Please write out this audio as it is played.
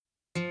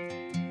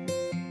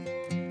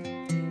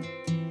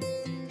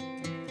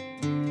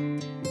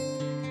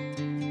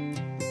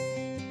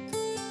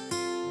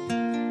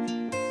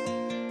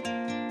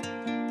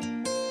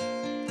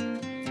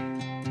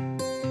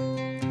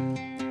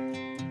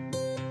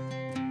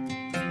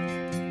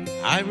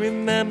I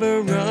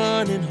remember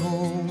running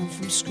home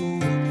from school,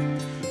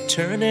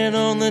 turning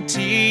on the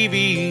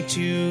TV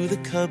to the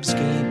Cubs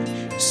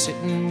game,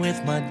 sitting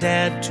with my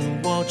dad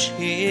to watch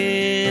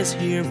his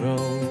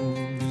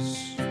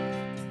heroes.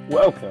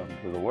 Welcome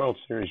to the World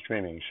Series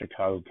Dreaming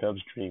Chicago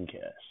Cubs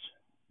Dreamcast.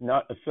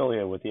 Not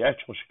affiliated with the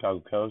actual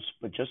Chicago Cubs,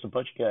 but just a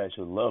bunch of guys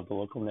who love the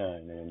local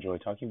nine and enjoy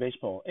talking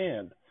baseball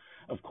and,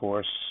 of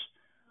course,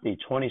 the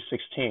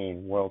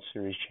 2016 World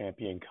Series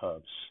champion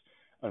Cubs.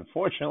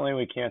 Unfortunately,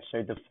 we can't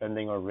say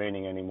defending or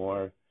reigning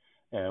anymore,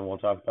 and we'll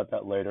talk about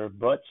that later,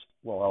 but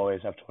we'll always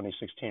have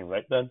 2016,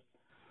 right, Ben?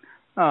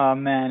 Oh,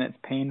 man, it's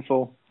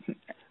painful.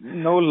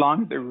 No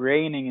longer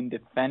reigning and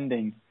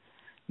defending.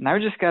 Now we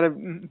just got to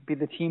be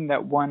the team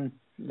that won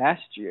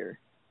last year,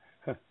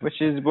 which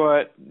is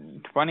what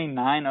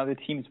 29 other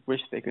teams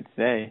wish they could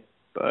say.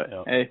 But,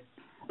 Hey,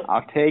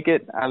 I'll take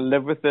it. I'll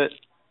live with it.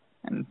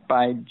 And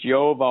by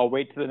Jove, I'll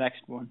wait till the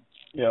next one.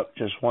 Yep,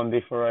 just one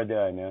before I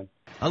die, man.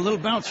 A little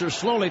bouncer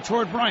slowly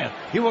toward Bryant.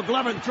 He will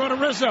glove it and throw to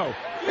Rizzo.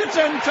 It's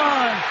in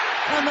time,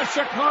 and the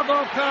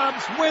Chicago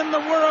Cubs win the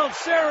World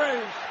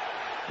Series.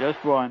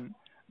 Just one.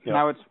 Yep.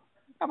 Now it's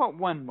how about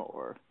one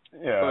more?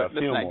 Yeah, but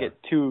let's not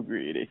get too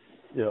greedy.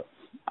 Yep.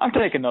 I'll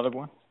take another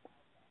one.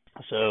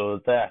 So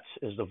that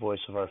is the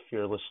voice of our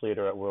fearless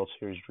leader at World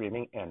Series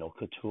Dreaming, Anil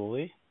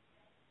Katuli.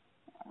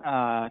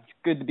 It's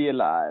good to be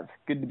alive.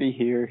 Good to be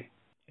here.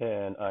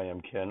 And I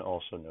am Ken,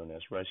 also known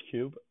as Rice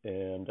Cube.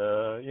 And,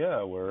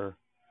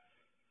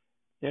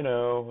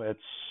 it's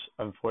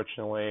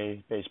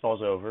unfortunately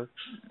baseball's over.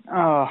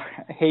 Oh,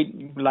 I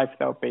hate life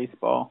without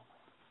baseball.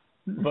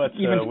 But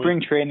even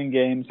spring training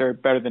games are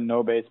better than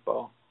no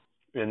baseball.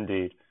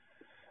 Indeed.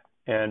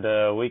 And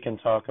we can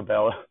talk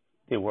about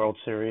the World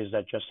Series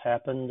that just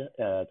happened,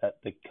 that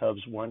the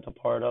Cubs weren't a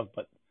part of,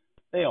 but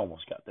they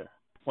almost got there.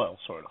 Well,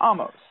 sort of.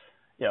 Almost.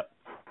 Yeah.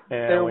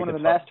 They're one of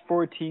the last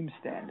four teams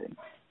standing.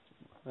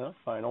 Well,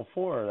 Final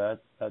Four,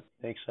 that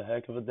makes a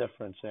heck of a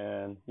difference,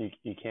 and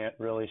you can't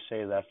really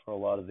say that for a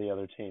lot of the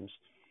other teams.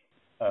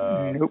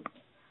 Nope.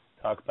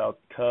 Talk about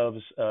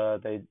Cubs.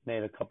 They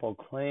made a couple of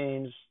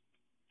claims.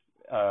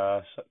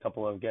 A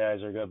couple of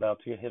guys are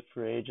about to get hit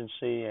for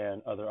agency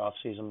and other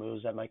off-season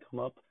moves that might come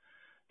up.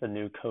 The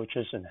new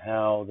coaches and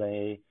how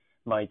they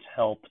might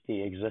help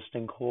the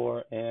existing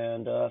core.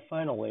 And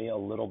finally, a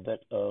little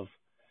bit of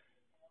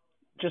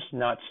just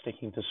not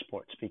sticking to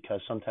sports,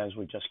 because sometimes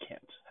we just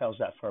can't. How's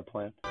that for a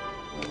plan?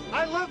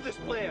 I love this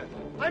plan.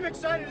 I'm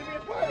excited to be a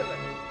part of it.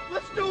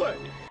 Let's do it.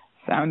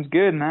 Sounds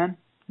good, man.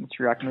 Let's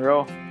rock and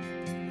roll.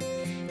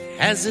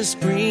 As the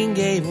spring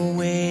gave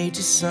way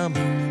to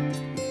summer,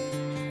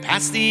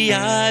 past the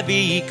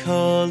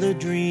ivy-colored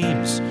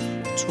dreams,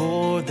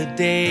 toward the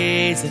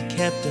days that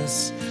kept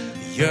us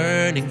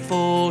yearning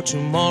for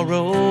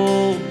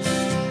tomorrows.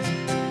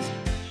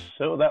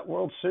 So that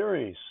World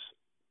Series.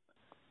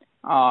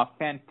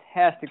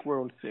 Fantastic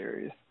World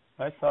Series.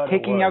 I thought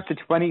Taking out the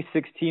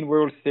 2016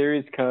 World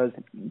Series because,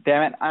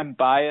 damn it, I'm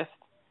biased.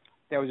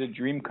 That was a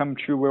dream come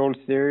true World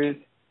Series.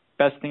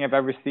 Best thing I've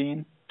ever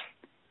seen.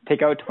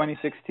 Take out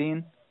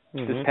 2016.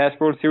 This past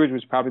World Series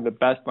was probably the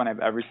best one I've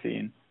ever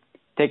seen.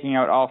 Taking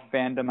out all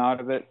fandom out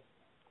of it.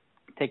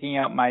 Taking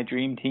out my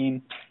dream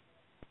team.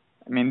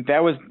 I mean,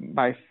 that was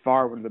by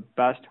far one of the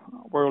best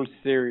World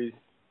Series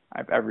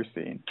I've ever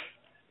seen.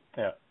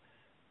 Yeah.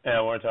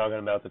 And we're talking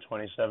about the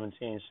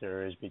 2017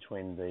 series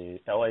between the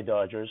LA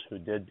Dodgers, who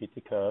did beat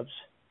the Cubs,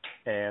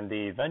 and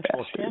the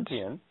eventual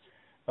champion,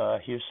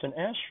 Houston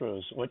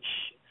Astros, which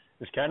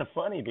is kind of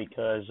funny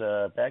because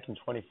back in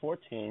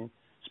 2014,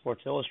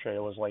 Sports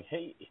Illustrated was like,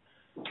 hey,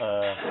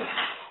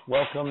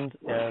 welcome,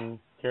 and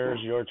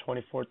here's your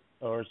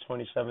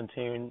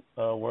 2017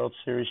 World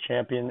Series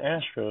champion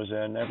Astros,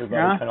 and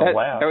everybody kind of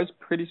laughed. That was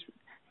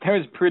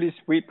pretty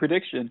sweet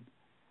prediction.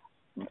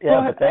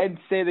 Yeah, but I'd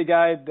say the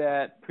guy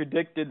that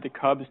predicted the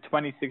Cubs'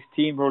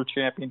 2016 World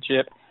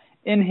Championship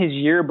in his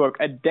yearbook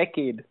a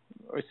decade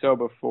or so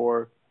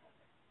before,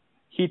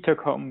 he took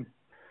home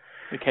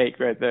the cake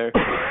right there.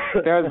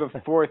 That was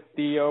before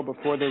Theo,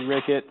 before the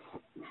Ricketts,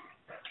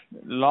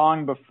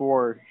 long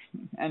before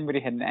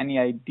anybody had any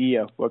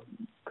idea what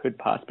could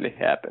possibly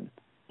happen.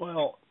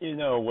 Well,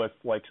 with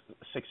like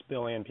 6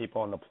 billion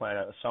people on the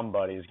planet,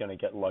 somebody is going to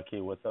get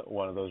lucky with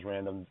one of those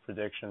random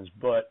predictions,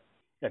 but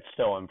it's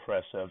still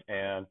impressive.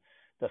 And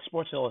the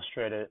Sports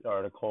Illustrated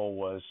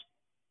article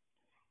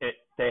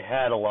they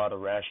had a lot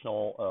of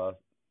rationale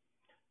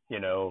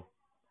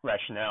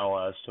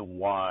as to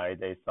why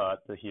they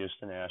thought the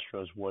Houston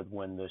Astros would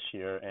win this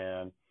year,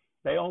 and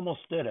they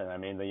almost didn't. I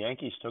mean, the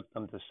Yankees took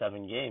them to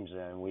 7 games,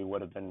 and we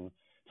would have been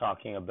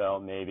talking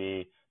about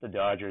maybe the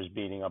Dodgers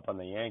beating up on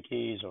the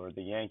Yankees, or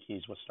the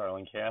Yankees with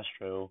Starlin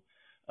Castro,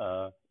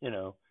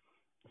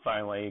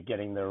 finally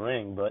getting their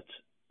ring. But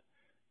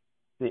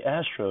the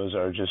Astros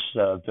are just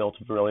built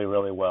really,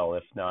 really well,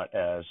 if not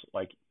as,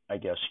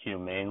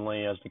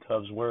 humanely as the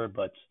Cubs were,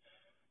 but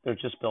they're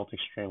just built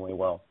extremely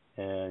well.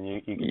 And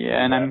you can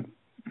and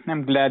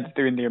I'm glad that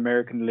they're in the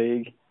American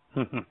League.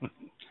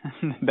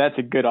 That's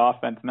a good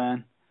offense,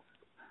 man.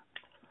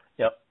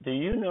 Yep. Do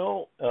you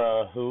know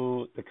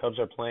who the Cubs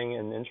are playing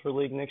in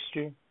Interleague next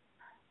year?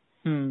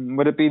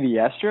 Would it be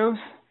the Astros?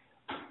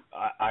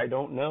 I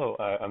don't know.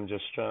 I'm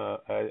just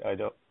I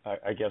don't.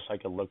 I guess I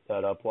could look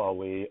that up while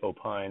we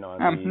opine on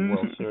the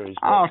World Series.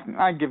 But,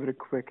 I'll give it a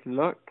quick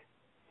look.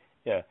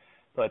 Yeah,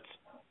 but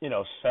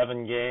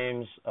 7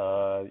 games.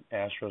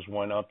 Astros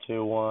went up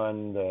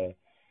 2-1. The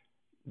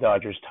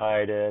Dodgers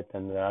tied it,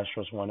 and the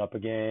Astros went up a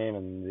game,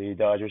 and the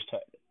Dodgers tied.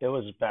 It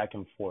was back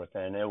and forth,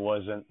 and it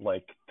wasn't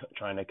like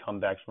trying to come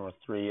back from a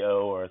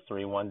 3-0 or a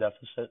 3-1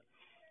 deficit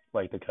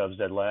like the Cubs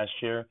did last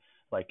year.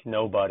 Like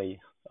nobody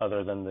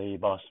other than the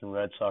Boston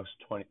Red Sox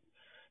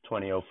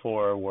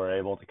 2004 were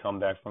able to come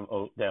back from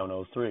down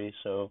 0-3.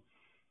 So,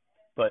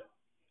 but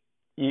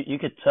you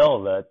could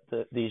tell that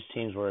these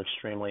teams were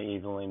extremely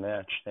evenly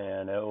matched,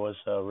 and it was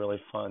really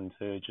fun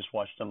to just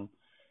watch them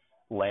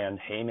land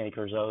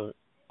haymakers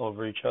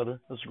over each other.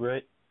 It was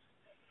great.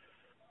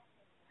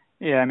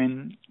 Yeah, I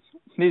mean,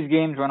 these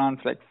games went on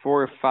for like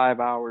 4 or 5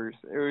 hours.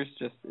 It was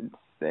just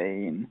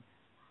insane.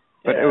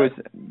 But It was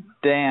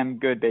damn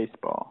good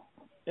baseball.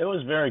 It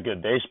was very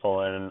good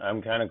baseball, and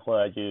I'm kind of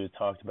glad you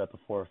talked about the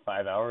 4 or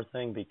 5 hour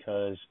thing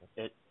because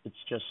it's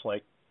just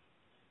like,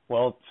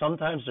 well,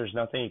 sometimes there's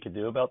nothing you can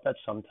do about that.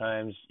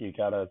 Sometimes you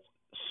gotta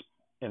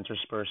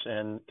intersperse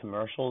in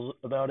commercials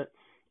about it,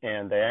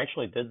 and they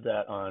actually did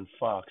that on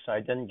Fox.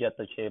 I didn't get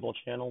the cable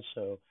channel,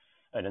 so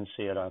I didn't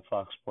see it on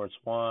Fox Sports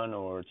 1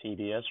 or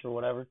TBS or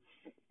whatever.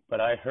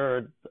 But I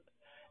heard,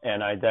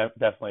 and I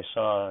definitely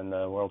saw in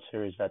the World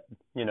Series that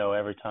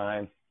every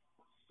time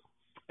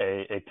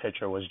a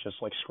pitcher was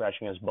just like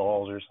scratching his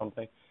balls or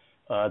something,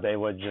 they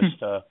would just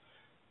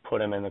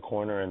put him in the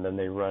corner and then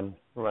they run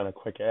a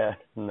quick ad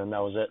and then that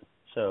was it.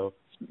 So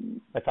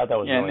I thought that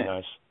was really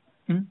nice.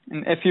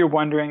 And if you're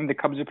wondering, the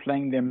Cubs are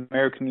playing the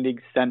American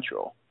League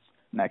Central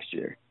next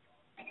year.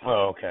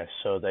 Oh, okay.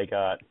 So they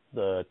got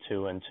the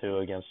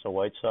 2-2 against the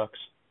White Sox.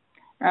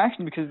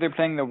 Actually, because they're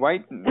playing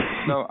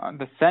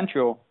the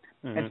Central,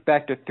 it's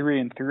back to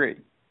 3-3.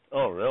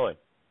 Oh, really?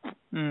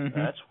 Mm-hmm.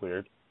 That's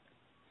weird.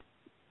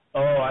 Oh,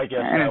 I guess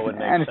that would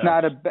make sense.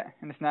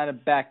 It's not a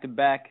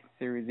back-to-back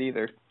series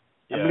either.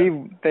 Yeah. I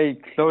believe they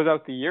close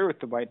out the year with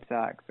the White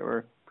Sox,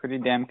 or pretty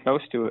damn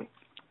close to it.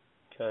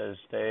 Because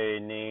they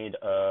need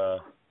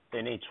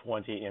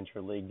 20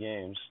 interleague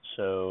games,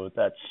 so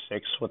that's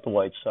 6 with the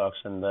White Sox,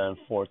 and then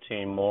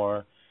 14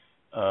 more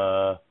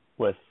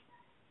with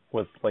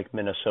like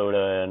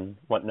Minnesota and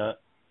whatnot.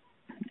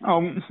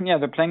 Oh yeah,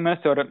 they're playing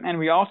Minnesota, and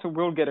we also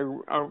will get a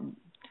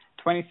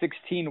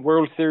 2016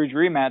 World Series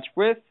rematch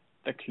with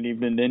the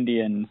Cleveland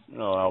Indians.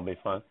 Oh, that'll be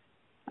fun.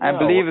 I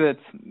believe that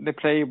they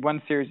play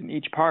one series in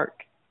each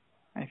park,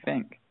 I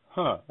think.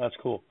 Huh, that's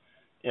cool.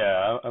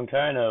 Yeah, I'm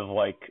kind of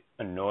like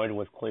annoyed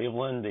with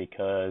Cleveland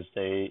because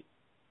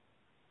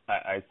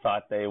I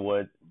thought they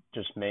would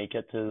just make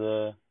it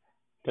to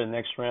the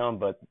next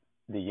round, but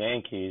the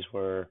Yankees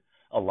were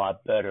a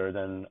lot better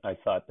than I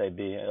thought they'd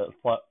be. A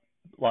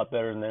lot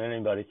better than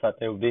anybody thought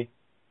they would be.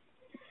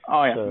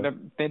 Oh yeah,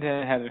 they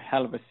did have a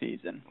hell of a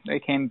season. They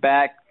came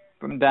back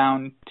from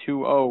down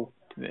 2-0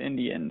 to the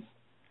Indians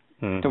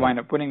to wind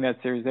up winning that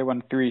series. They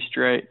won 3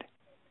 straight.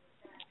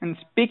 And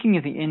speaking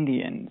of the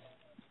Indians,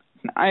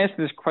 I asked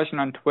this question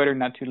on Twitter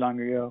not too long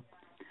ago,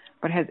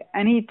 but has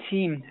any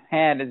team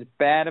had as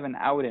bad of an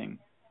ousting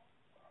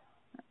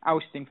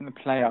from the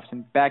playoffs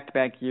in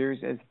back-to-back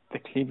years as the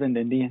Cleveland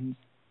Indians?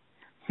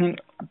 I mean,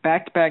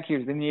 back-to-back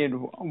years, they needed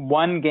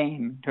one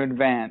game to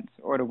advance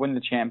or to win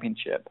the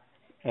championship.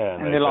 Yeah,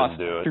 and they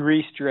lost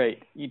 3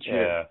 straight each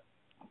year.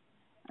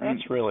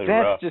 That's really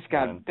rough. That's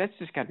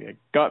just got to be a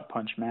gut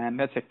punch, man.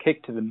 That's a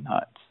kick to the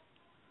nuts.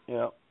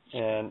 Yeah,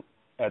 and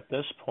at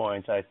this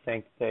point, I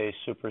think they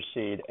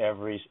supersede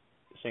every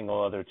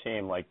single other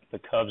team. Like the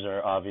Cubs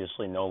are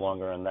obviously no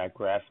longer in that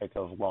graphic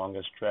of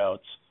longest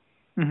droughts,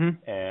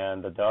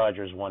 and the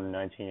Dodgers won in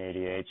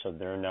 1988, so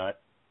they're not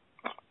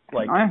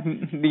like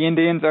the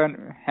Indians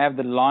have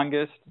the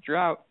longest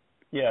drought.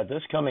 Yeah,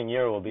 this coming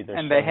year will be their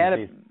and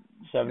 70th.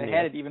 They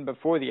had it even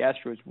before the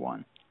Astros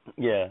won.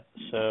 Yeah,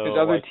 so there's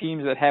other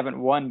teams that haven't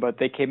won, but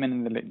they came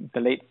in the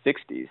late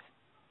 60s.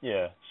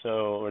 Yeah,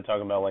 so we're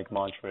talking about like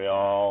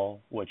Montreal,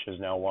 which is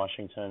now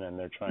Washington, and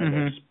they're trying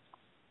to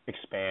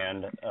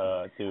expand,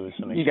 do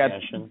some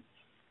expansion.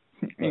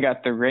 You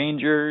got the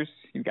Rangers,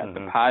 you got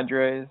the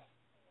Padres.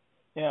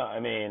 Yeah, I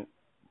mean,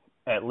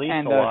 at least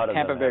and a lot of them.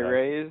 And the Tampa Bay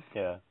Rays.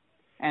 Yeah.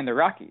 And the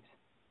Rockies.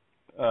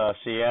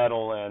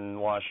 Seattle and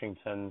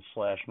Washington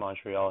 /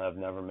 Montreal have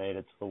never made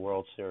it to the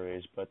World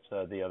Series, but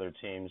the other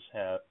teams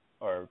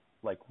are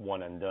like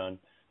one and done.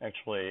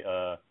 Actually,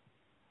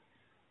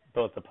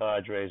 both the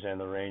Padres and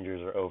the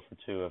Rangers are 0 for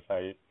 2, if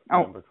I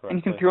remember correctly. And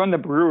you can throw in the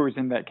Brewers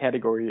in that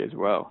category as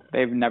well.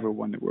 They've never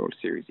won the World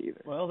Series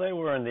either. Well, they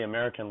were in the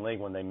American League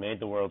when they made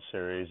the World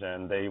Series,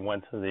 and they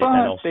went to the NLCS.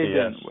 NLCS. They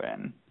didn't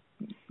win.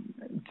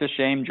 It's a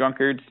shame,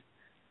 drunkards.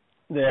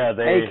 Yeah,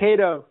 Hey,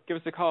 Cato, give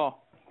us a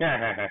call.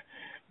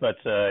 But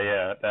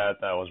yeah,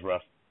 that was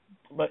rough.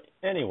 But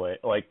anyway,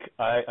 like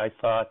I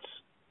thought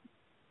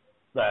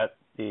that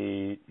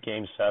the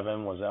Game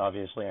 7 was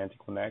obviously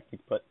anticlimactic,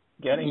 but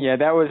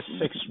that was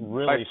six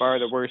really by far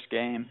the worst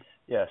game.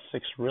 Yeah,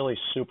 6 really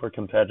super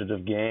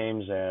competitive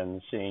games,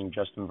 and seeing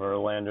Justin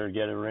Verlander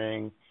get a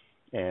ring,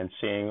 and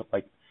seeing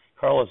like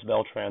Carlos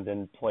Beltran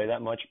didn't play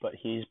that much, but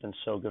he's been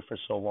so good for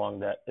so long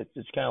that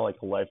it's kind of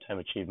like a lifetime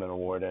achievement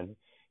award, and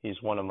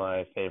he's one of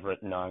my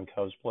favorite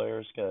non-Cubs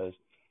players because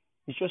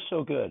he's just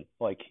so good.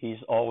 Like he's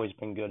always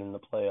been good in the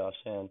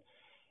playoffs, and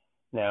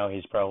now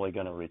he's probably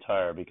going to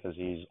retire because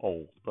he's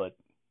old, but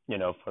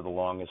for the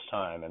longest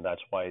time, and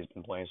that's why he's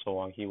been playing so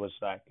long. He was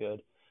that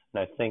good,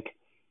 and I think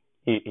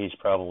he's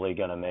probably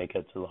going to make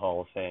it to the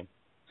Hall of Fame.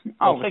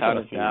 It'll take him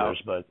a few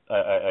years, but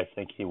I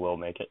think he will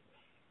make it.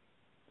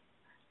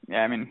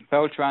 Yeah, I mean,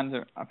 Beltran's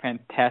a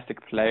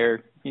fantastic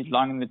player. He's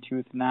long in the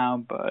tooth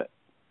now, but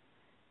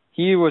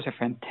he was a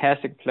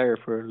fantastic player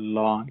for a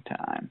long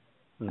time.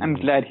 Mm-hmm. I'm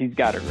glad he's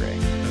got a ring.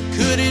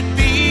 Could it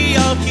be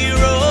our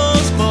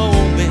hero's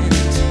moment?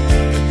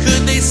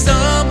 Could they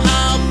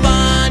somehow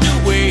find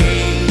a way?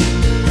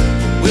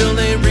 Will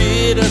they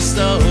rid us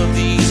of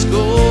these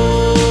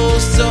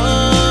ghosts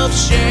of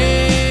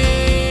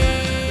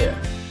shame? Yeah.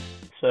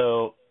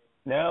 So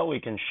now we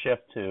can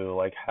shift to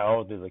like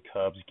how do the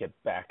Cubs get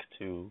back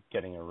to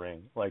getting a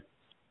ring? Like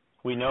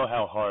we know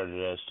how hard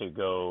it is to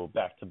go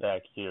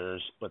back-to-back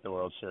years with the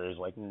World Series.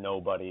 Like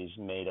nobody's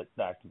made it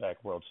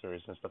back-to-back World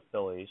Series since the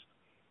Phillies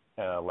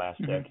last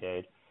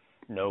decade.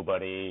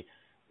 Nobody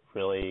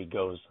really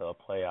goes to the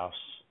playoffs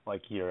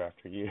like year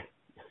after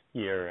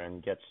year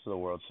and gets to the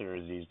World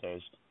Series these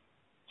days.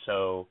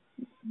 So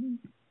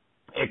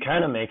it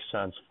kind of makes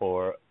sense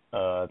for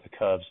the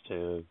Cubs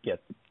to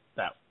get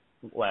that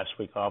last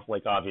week off.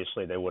 Like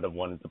obviously they would have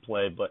wanted to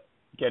play, but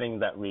getting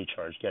that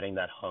recharge, getting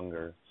that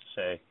hunger to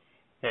say,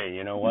 hey,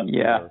 you know what?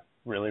 Yeah. We were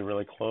really,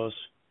 really close.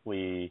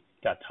 We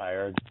got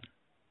tired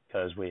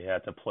because we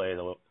had to play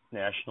the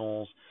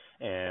Nationals,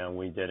 and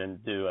we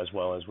didn't do as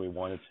well as we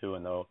wanted to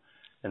in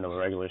the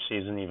regular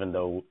season, even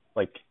though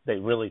like they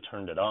really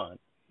turned it on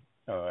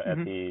at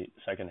the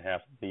second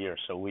half of the year.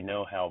 So we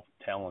know how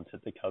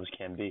talented the Cubs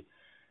can be.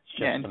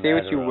 And say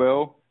what you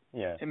will,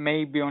 it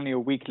may be only a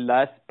week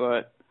less,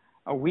 but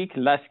a week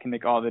less can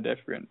make all the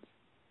difference.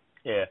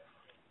 Yeah.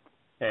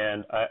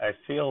 And I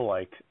feel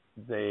like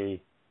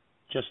they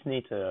just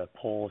need to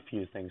pull a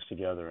few things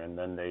together, and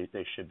then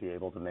they should be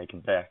able to make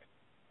it back.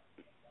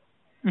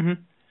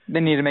 Mm-hmm. They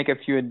need to make a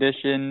few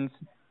additions,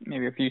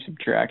 maybe a few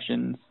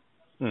subtractions,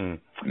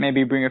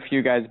 maybe bring a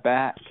few guys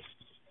back.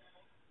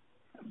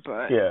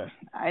 But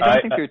I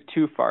don't think they're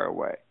too far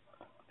away.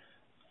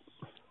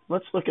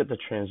 Let's look at the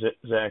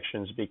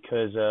transactions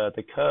because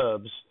the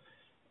Cubs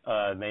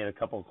made a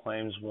couple of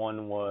claims.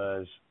 One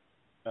was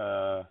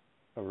a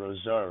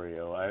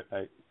Rosario.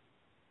 I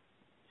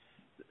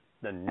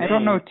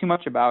don't know too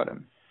much about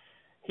him.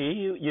 He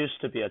used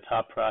to be a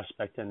top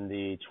prospect in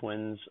the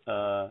Twins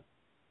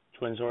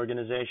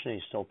organization.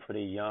 He's still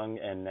pretty young,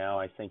 and now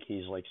I think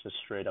he's like a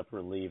straight-up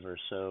reliever.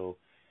 So,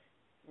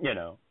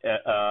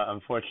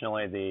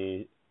 unfortunately,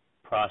 the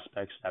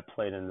prospects that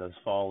played in the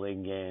fall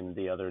league game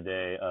the other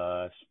day,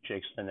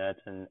 Jake Stinnett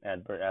and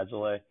Adbert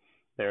Adzale,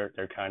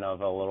 they're kind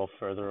of a little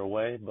further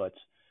away. But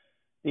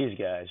these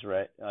guys,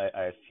 right,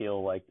 I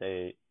feel like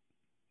they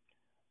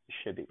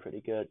should be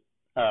pretty good.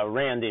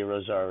 Randy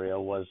Rosario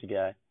was the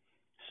guy.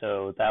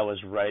 So that was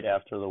right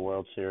after the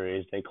World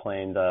Series. They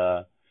claimed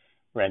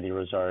Randy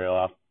Rosario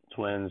off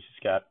Twins.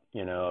 He's got,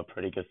 a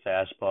pretty good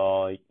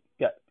fastball. He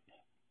got,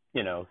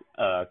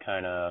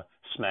 kind of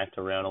smacked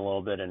around a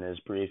little bit in his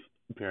brief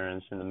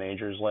appearance in the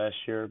majors last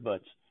year.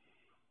 But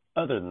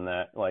other than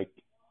that, like,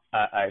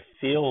 I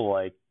feel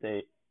like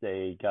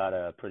they got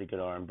a pretty good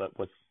arm. But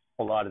with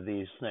a lot of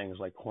these things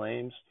like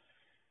claims,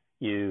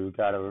 you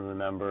got to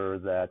remember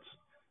that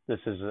this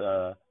is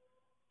a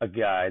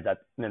guy that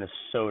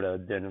Minnesota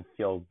didn't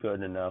feel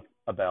good enough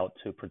about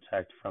to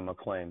protect from a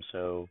claim.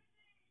 So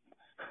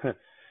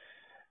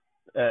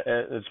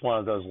it's one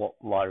of those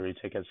lottery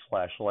tickets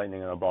 /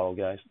 lightning in a bottle,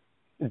 guys.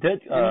 Go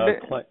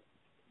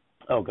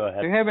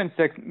ahead. There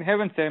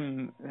haven't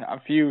been a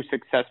few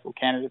successful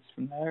candidates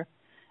from there.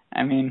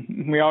 I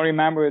mean, we all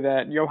remember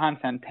that Johan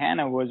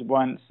Santana was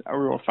once a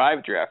Rule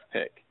 5 draft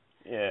pick.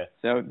 Yeah.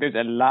 So there's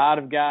a lot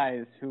of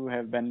guys who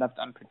have been left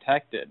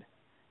unprotected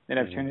that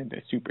have turned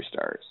into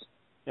superstars.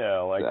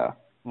 Yeah,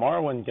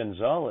 Marwin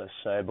Gonzalez,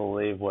 I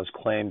believe, was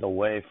claimed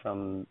away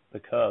from the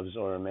Cubs,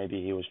 or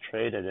maybe he was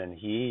traded, and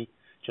he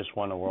just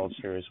won a World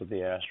Series with the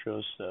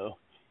Astros. So.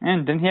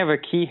 And didn't he have a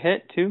key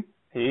hit, too?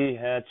 He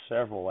had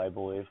several, I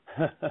believe.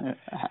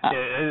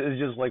 It's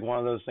just like one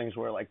of those things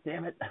where, like,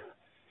 damn it,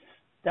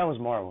 that was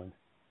Marwin.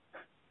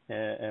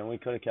 And we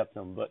could have kept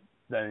him, but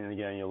then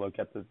again, you look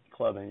at the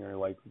club and you're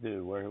like,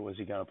 dude, where was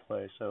he going to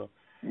play? So.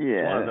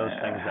 Yeah. One of those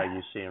things that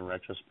you see in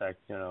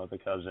retrospect, the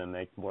Cubs didn't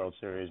make the World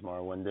Series,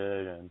 Marwin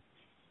did, and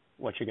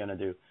what you gonna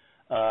do?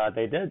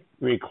 They did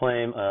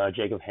reclaim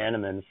Jacob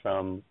Hanneman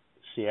from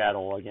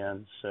Seattle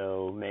again,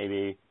 so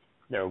maybe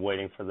they're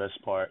waiting for this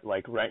part.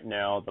 Like right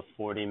now, the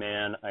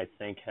 40-man I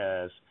think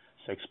has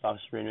 6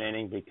 spots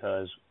remaining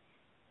because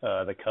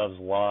the Cubs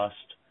lost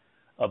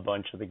a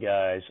bunch of the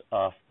guys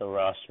off the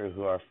roster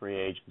who are free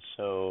agents.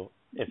 So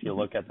if you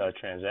look at the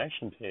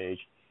transaction page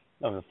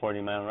of the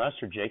 40-man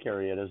roster, Jake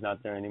Arrieta's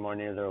not there anymore.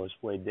 Neither was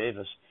Wade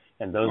Davis,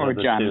 and those are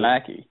the John two.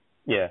 Lackey.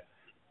 Yeah.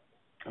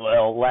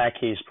 Well,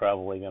 Lackey's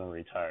probably going to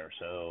retire,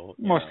 so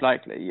most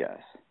likely, yes.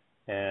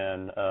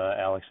 And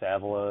Alex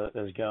Avila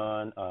is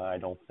gone. I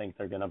don't think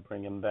they're going to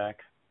bring him back.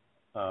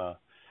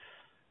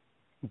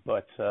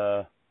 But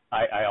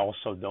I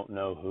also don't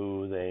know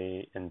who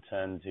they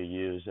intend to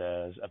use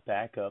as a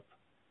backup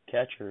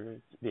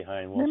catcher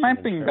behind Wilson. They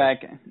might bring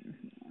back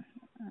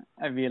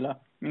Avila.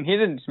 I mean, he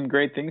did some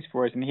great things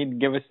for us, and he'd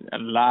give us a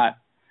lot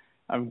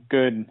of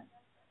good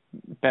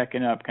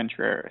backing up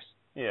Contreras.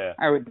 Yeah.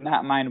 I would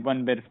not mind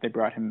one bit if they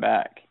brought him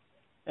back.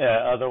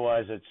 Yeah,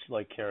 otherwise it's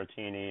like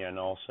Caratini and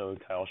also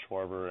Kyle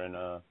Schwarber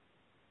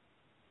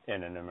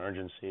in an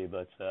emergency,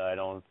 but I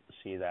don't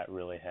see that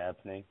really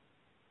happening.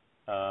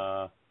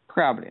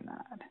 Probably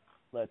not.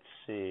 Let's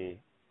see.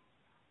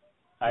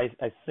 I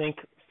think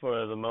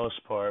for the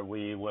most part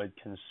we would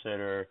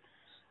consider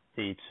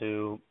the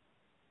two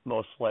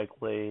most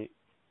likely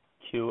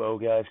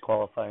QO guys,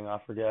 qualifying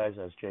offer guys,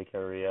 as Jake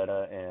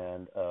Arrieta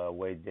and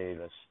Wade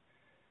Davis.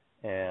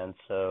 And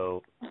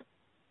so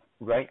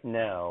right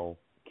now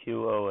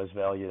QO is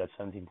valued at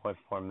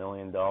 $17.4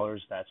 million.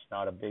 That's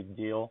not a big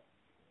deal.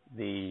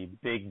 The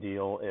big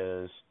deal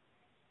is,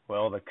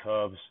 well, the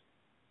Cubs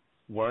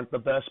weren't the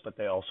best, but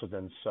they also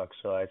didn't suck.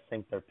 So I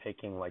think they're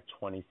picking like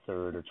 23rd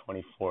or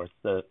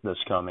 24th this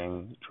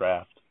coming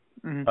draft,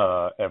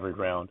 every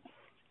round.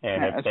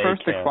 And if as they far as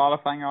the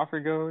qualifying offer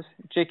goes,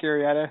 Jake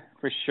Arrieta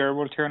for sure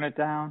will turn it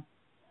down.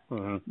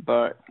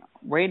 But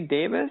Wade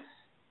Davis,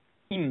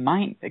 he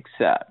might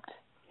accept.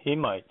 He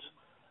might.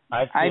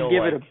 I'd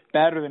give it a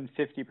better than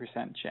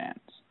 50% chance.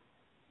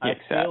 I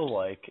feel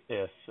like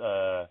if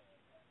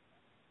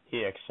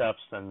he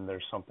accepts, then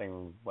there's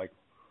something like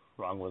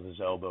wrong with his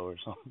elbow or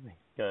something.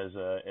 Because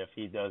if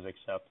he does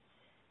accept,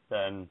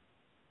 then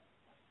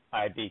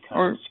I'd be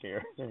kind of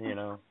scared, you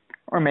know.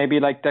 Or maybe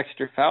like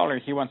Dexter Fowler,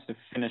 he wants to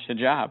finish a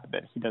job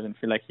that he doesn't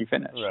feel like he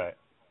finished. Right.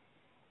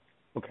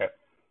 Okay.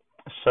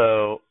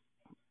 So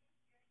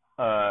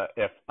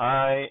if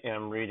I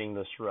am reading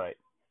this right,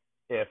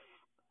 if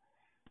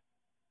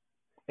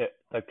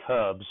the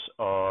Cubs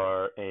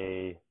are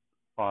a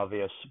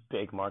obvious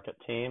big market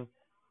team,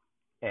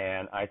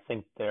 and I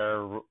think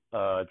their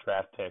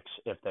draft picks,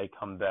 if they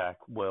come back,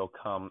 will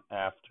come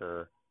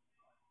after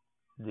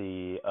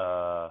the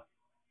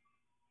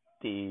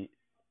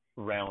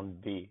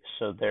round B.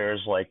 So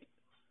there's like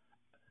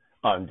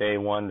on day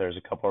one, there's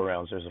a couple of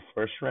rounds. There's a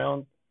first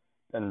round,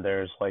 then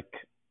there's like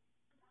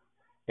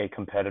a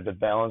competitive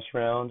balance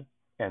round,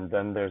 and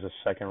then there's a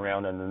second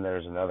round, and then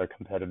there's another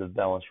competitive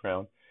balance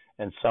round.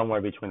 And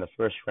somewhere between the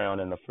first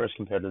round and the first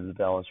competitive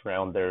balance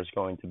round, there's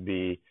going to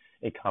be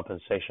a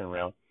compensation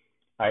round.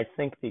 I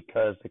think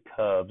because the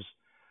Cubs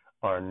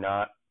are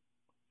not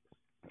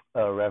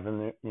a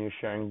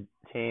revenue-sharing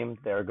team,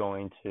 they're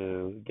going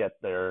to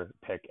get their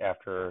pick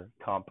after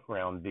comp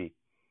round B.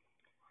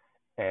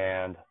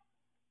 And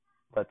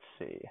let's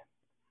see.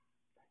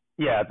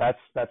 Yeah,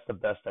 that's the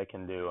best I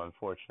can do,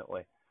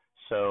 unfortunately.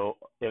 So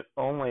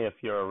only if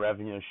you're a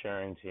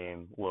revenue-sharing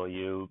team will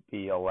you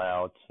be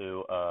allowed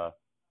to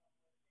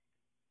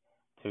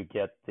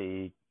get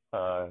the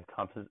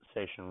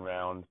compensation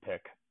round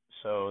pick.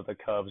 So the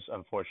Cubs,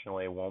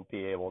 unfortunately, won't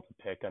be able to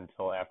pick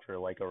until after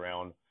like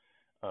around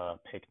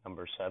pick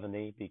number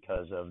 70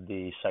 because of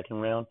the second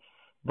round.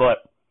 But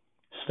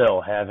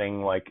still,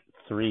 having like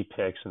 3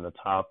 picks in the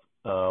top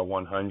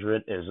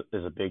 100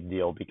 is a big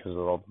deal because of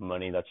all the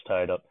money that's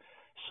tied up.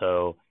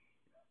 So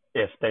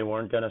if they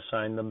weren't going to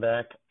sign them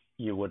back,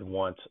 you would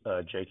want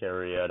Jake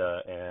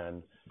Arrieta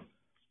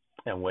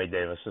and Wade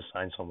Davis to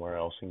sign somewhere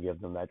else and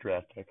give them that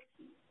draft pick.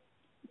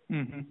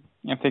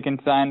 If they can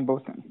sign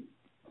both,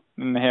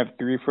 and they have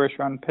 3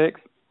 first-round picks,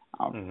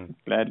 I'll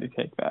gladly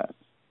take that.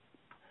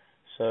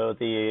 So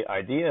the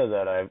idea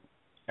that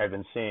I've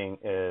been seeing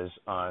is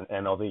on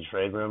MLB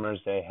Trade Rumors,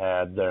 they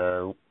had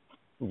their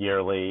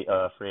yearly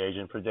free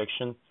agent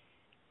prediction.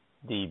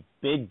 The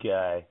big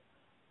guy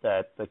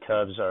that the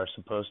Cubs are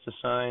supposed to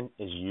sign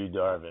is Yu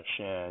Darvish,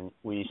 and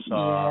we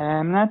saw... Yeah,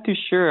 I'm not too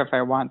sure if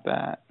I want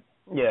that.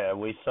 Yeah,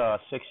 we saw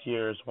 6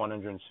 years,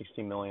 $160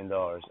 million,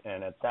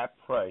 and at that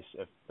price,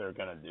 if they're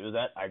going to do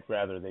that, I'd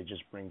rather they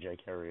just bring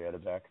Jake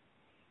Arrieta back.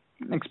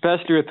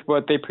 Especially with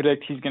what they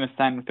predict he's going to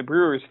sign with the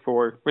Brewers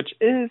for, which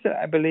is,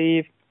 I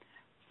believe,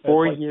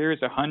 4 years,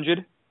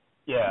 100.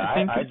 Yeah,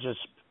 I just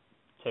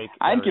take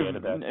Arrieta I'd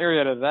give back.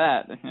 Arrieta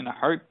that in a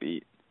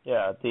heartbeat.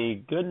 Yeah,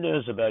 the good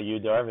news about Yu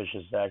Darvish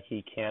is that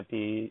he can't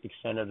be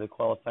extended the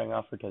qualifying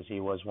offer because he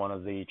was one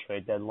of the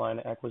trade deadline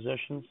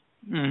acquisitions.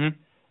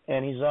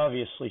 And he's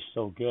obviously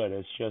still good.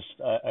 It's just,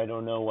 I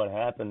don't know what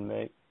happened.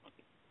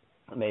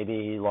 Maybe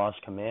he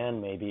lost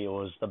command. Maybe it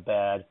was the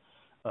bad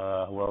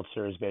World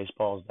Series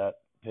baseballs that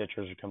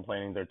pitchers are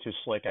complaining they're too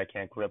slick. I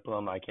can't grip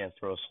them. I can't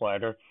throw a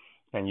slider.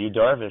 And Yu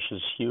Darvish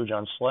is huge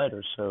on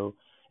sliders. So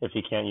if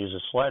he can't use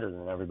a slider,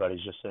 then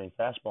everybody's just hitting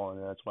fastball,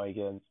 and that's why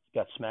he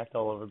got smacked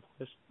all over the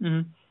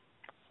place.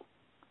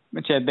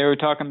 But yeah, they were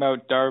talking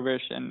about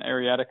Darvish and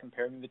Arrieta,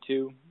 comparing the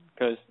two,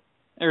 because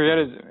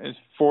Arrieta is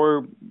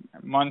 4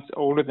 months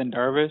older than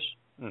Darvish.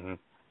 Mm-hmm.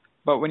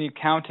 But when you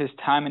count his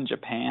time in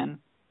Japan,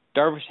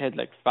 Darvish had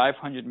like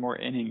 500 more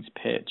innings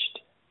pitched.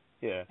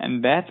 Yeah.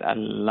 And that's a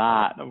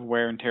lot of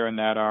wear and tear on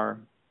that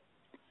arm.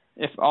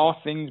 If all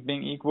things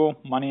being equal,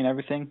 money and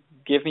everything,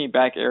 give me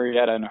back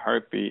Arrieta in a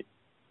heartbeat.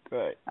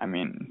 Right. I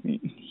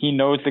mean, he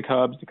knows the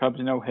Cubs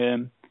know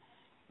him.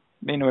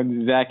 They know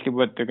exactly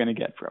what they're going to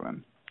get from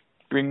him.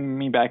 Bring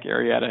me back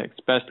Arrieta,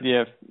 especially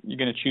if you're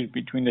going to choose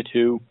between the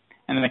two,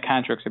 and then the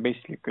contracts are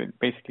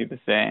basically the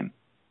same.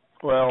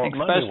 Well,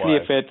 especially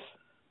if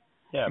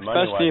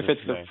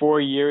it's the the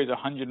 4 years,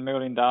 $100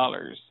 million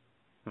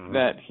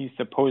that he's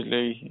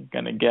supposedly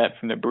going to get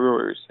from the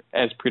Brewers,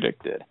 as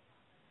predicted.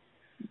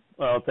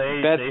 Well,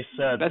 they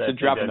said that's a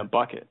drop in the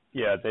bucket.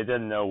 Yeah, they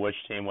didn't know which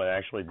team would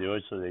actually do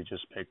it, so they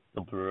just picked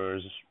the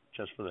Brewers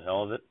just for the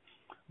hell of it.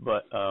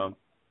 But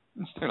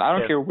still, I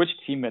don't care which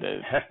team it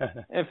is.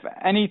 If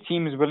any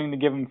team is willing to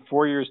give him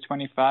 4 years,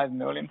 $25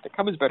 million, the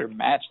Cubs better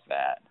match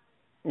that.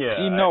 Yeah,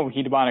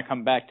 he'd want to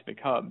come back to the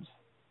Cubs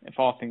if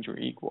all things were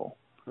equal.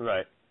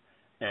 Right.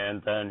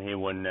 And then he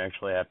wouldn't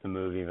actually have to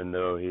move, even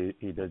though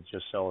he did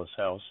just sell his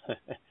house.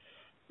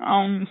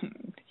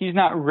 He's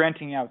not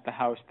renting out the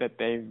house that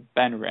they've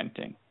been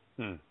renting.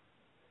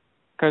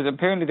 Because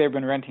apparently they've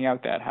been renting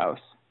out that house.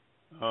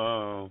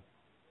 Oh.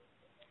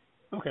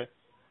 Okay.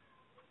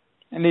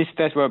 At least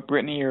that's what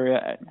Brittany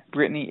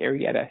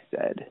Arrieta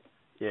said.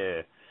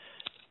 Yeah.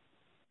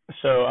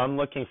 So I'm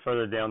looking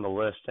further down the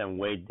list, and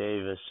Wade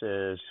Davis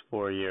is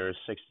 4 years,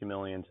 $60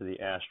 million to the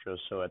Astros.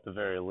 So at the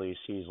very least,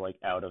 he's like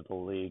out of the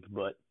league.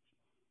 But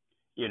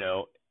you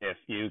know, if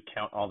you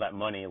count all that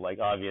money, like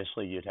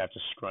obviously you'd have to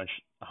scrunch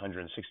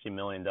 $160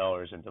 million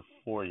into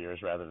 4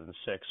 years rather than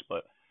 6.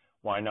 But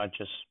why not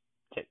just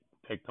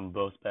pick them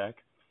both back?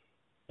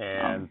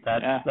 And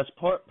that's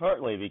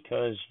partly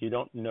because you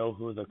don't know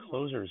who the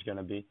closer is going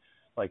to be.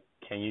 Like,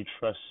 can you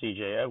trust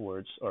C.J.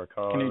 Edwards or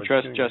Carl? Can you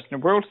trust Jr.?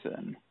 Justin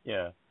Wilson?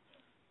 Yeah.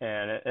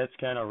 And it's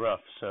kind of rough.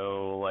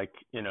 So, like,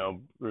 you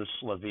know, Bruce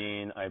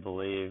Levine, I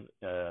believe,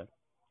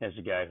 is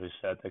a guy who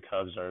said the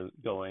Cubs are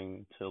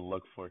going to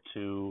look for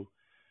 2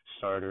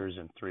 starters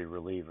and 3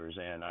 relievers.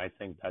 And I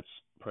think that's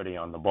pretty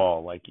on the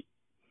ball. Like,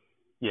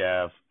 you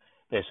have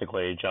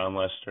basically John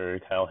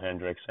Lester, Kyle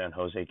Hendricks, and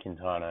Jose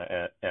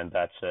Quintana, and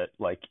that's it.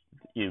 Like,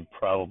 you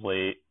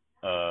probably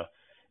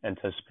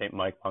anticipate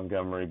Mike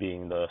Montgomery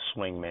being the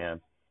swing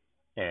man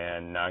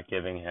and not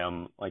giving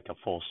him like a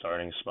full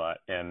starting spot,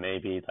 and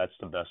maybe that's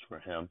the best for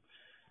him,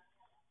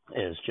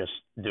 is just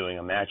doing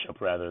a matchup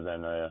rather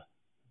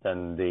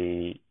than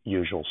the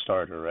usual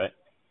starter, right?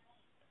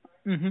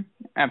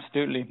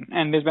 Absolutely.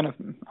 And there's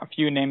been a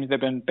few names that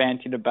have been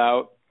bantied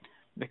about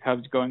the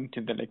Cubs going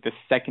to the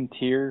second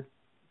tier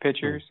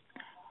pitchers.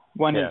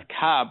 One is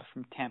Cobb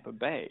from Tampa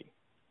Bay,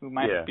 who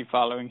might be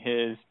following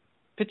his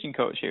pitching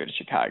coach here to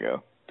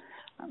Chicago.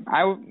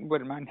 I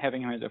wouldn't mind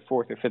having him as a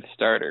 4th or 5th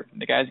starter.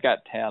 The guy's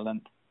got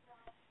talent.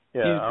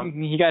 Yeah,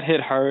 he got hit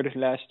hard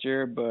last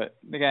year, but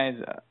the guy's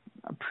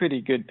a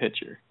pretty good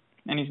pitcher,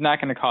 and he's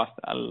not going to cost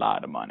a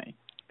lot of money.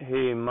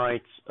 He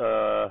might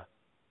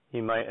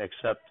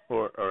accept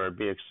or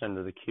be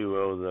extended to the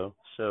QO though,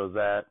 so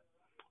that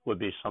would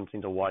be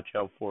something to watch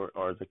out for.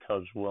 Are the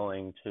Cubs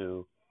willing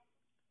to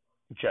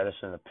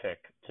jettison a pick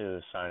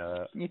to sign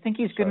a? You think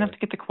he's good enough to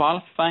get the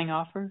qualifying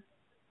offer?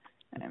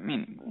 I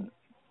mean.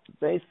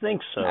 They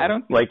think so. I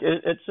don't like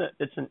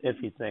it's an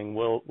iffy thing.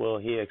 Will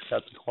he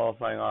accept the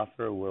qualifying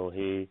offer? Will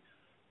he?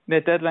 The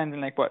deadline's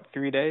in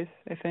 3 days,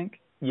 I think.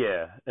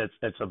 Yeah,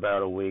 it's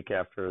about a week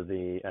after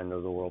the end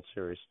of the World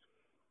Series.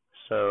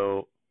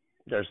 So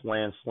there's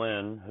Lance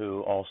Lynn,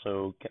 who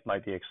also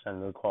might be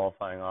extended the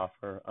qualifying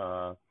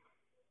offer.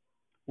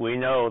 We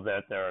know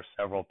that there are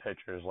several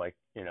pitchers like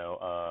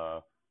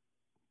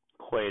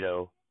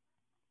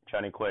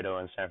Johnny Cueto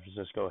in San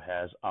Francisco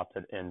has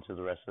opted into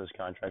the rest of his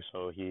contract,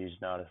 so he's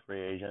not a free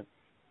agent.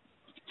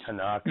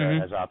 Tanaka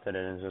has opted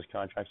into his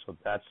contract, so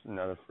that's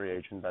another free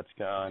agent that's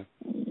gone.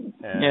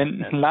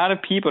 And a lot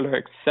of people are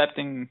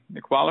accepting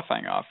the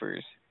qualifying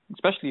offers,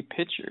 especially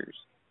pitchers.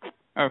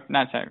 Oh,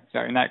 not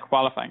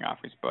qualifying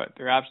offers, but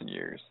their option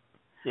years.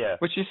 Yeah.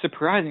 Which is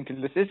surprising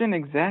because this isn't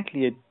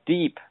exactly a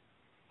deep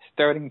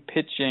starting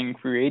pitching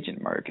free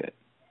agent market.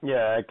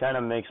 Yeah, it kind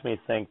of makes me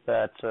think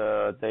that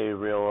they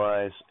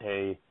realize,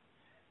 hey,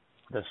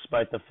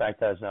 despite the fact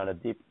that it's not a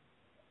deep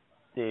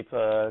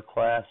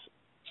class,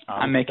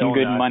 I'm making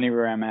good money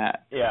where I'm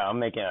at. Yeah, I'm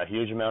making a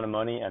huge amount of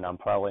money, and I'm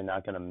probably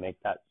not going to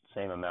make that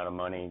same amount of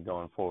money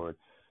going forward.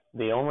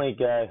 The only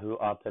guy who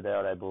opted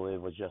out, I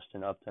believe, was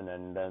Justin Upton,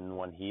 and then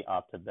when he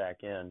opted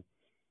back in,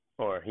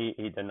 or he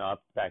didn't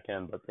opt back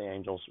in, but the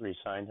Angels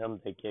re-signed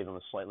him, they gave him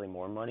slightly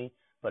more money,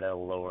 but at a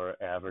lower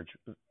average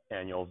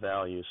annual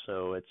value.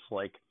 So it's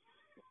like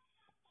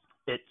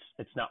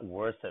it's not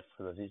worth it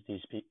for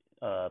these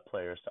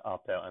players to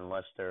opt out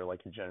unless they're like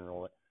a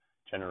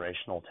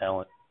generational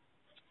talent.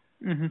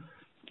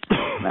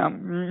 Now,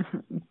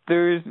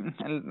 there's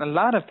a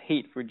lot of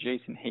hate for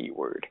Jason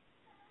Hayward.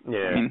 Yeah.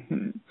 I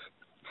mean,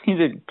 he's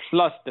a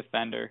plus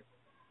defender.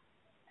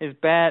 His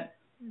bat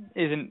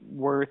isn't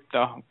worth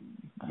the,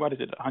 what is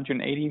it,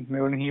 180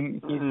 million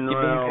he's being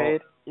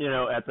paid? You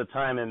know, at the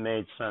time it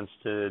made sense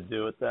to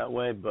do it that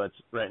way, but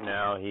right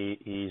now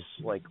he's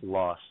like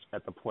lost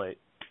at the plate.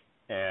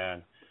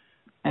 And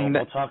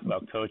we'll talk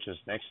about coaches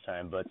next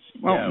time, but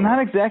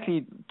not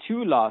exactly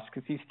too lost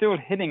because he's still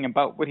hitting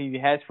about what he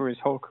has for his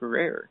whole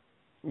career.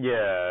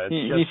 Yeah,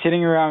 he's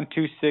hitting around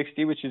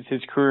 260, which is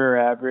his career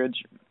average.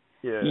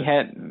 Yeah. He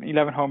had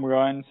 11 home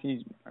runs.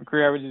 His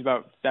career average is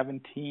about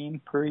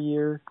 17 per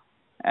year,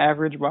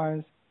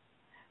 average-wise.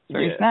 So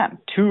he's not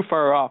too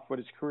far off what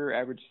his career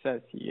average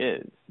says he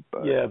is.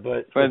 But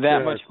for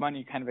that much money,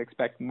 you kind of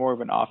expect more of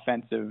an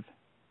offensive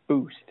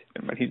boost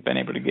than what he's been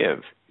able to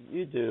give.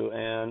 You do,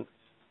 and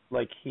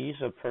like he's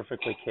a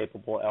perfectly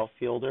capable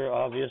outfielder.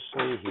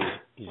 Obviously,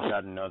 he's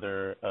got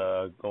another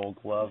Gold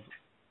Glove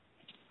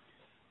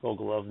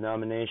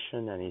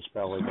nomination, and he's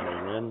probably going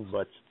to win.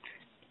 But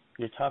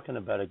you're talking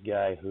about a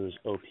guy who's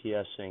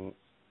OPSing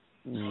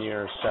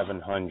near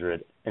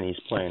 700, and he's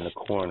playing the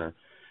corner,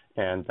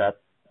 and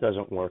that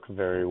doesn't work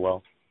very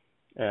well.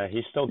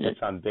 He still gets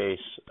on base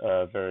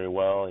very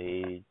well.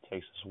 He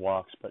takes his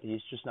walks, but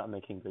he's just not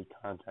making good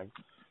contact.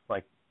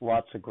 Like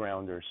lots of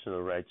grounders to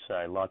the right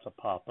side, lots of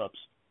pop-ups.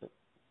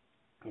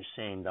 You're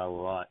seeing that a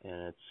lot,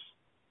 and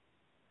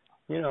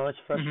it's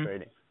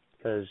frustrating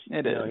because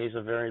he's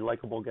a very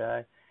likable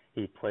guy.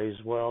 He plays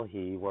well.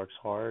 He works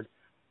hard,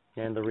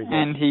 and the results.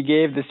 And he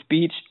gave the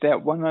speech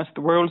that won us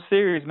the World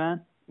Series,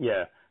 man.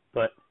 Yeah,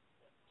 but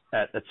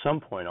at some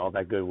point, all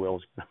that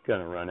goodwill's going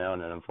to run out,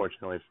 and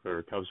unfortunately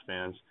for Cubs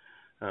fans,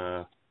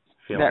 that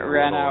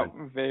ran out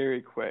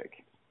very quick.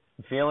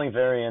 Feeling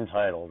very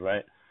entitled,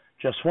 right?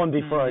 Just one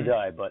before I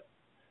die, but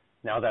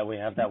now that we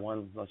have that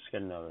one, let's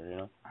get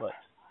another, But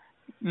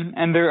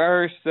and there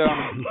are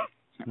some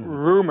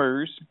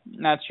rumors,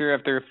 not sure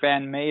if they're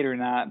fan-made or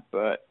not,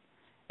 but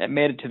it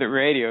made it to the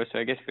radio, so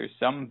I guess there's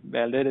some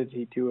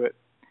validity to it,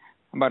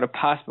 about a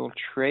possible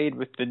trade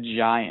with the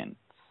Giants.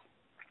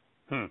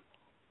 Who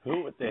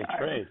would they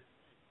trade?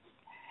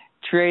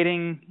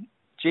 Trading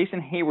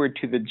Jason Hayward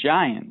to the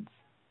Giants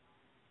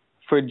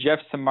for Jeff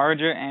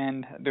Samardzija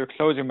and their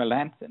closer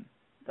Melanson.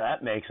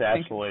 That makes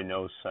absolutely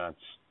no sense.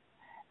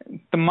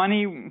 The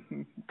money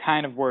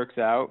kind of works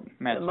out,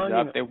 matches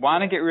up. They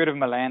want to get rid of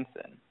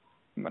Melanson,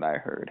 from what I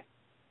heard.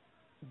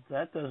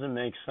 That doesn't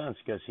make sense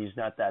because he's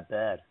not that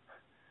bad.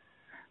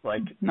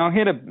 No, he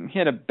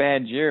had a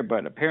bad year,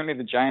 but apparently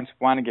the Giants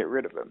want to get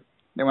rid of him.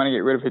 They want to get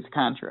rid of his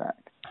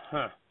contract.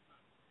 Huh.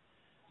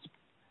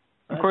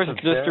 Of course,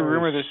 it's just a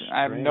rumor.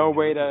 I have no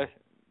way to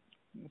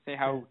say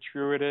how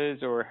true it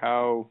is or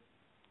how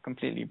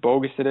completely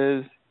bogus it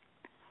is.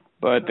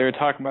 But they were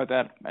talking about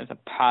that as a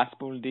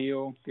possible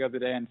deal the other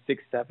day on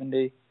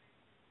 670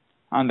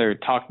 on their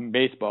Talking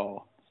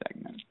Baseball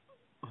segment.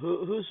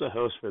 Who's the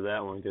host for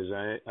that one? Because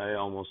I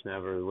almost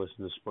never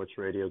listen to sports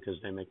radio because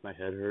they make my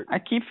head hurt. I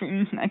keep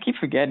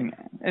forgetting.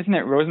 Isn't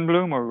it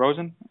Rosenblum or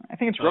Rosen? I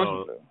think it's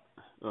Rosenblum.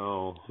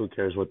 Oh, who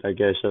cares what that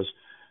guy says?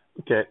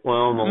 Okay,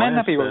 well, it might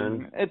not be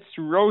Rosen. It's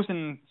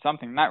Rosen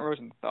something, not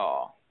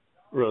Rosenthal.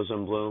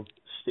 Rosenblum.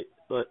 Is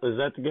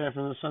that the guy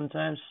from the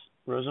Sun-Times?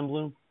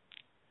 Rosenblum?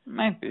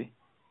 Might be.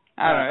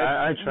 I don't know.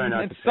 I try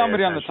not to pay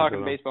somebody on the Talking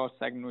to Baseball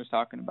segment was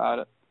talking about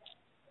it.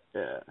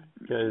 Yeah,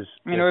 because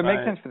it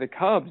makes sense for the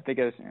Cubs. They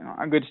get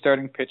a good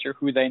starting pitcher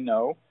who they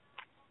know.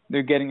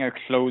 They're getting a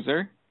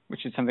closer,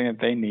 which is something that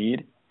they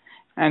need,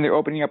 and they're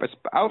opening up an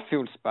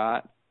outfield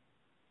spot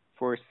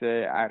for,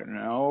 say, I don't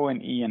know,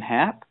 an Ian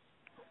Happ.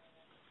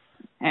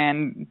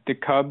 And the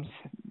Cubs,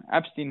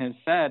 Epstein has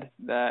said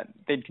that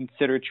they'd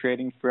consider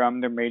trading from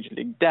their major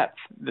league depth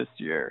this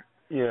year.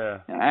 Yeah.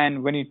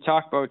 And when you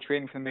talk about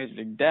trading from major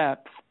league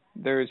depth,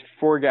 there's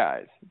 4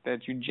 guys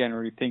that you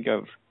generally think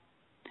of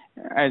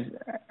as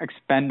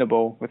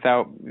expendable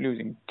without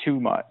losing too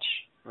much.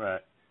 Right.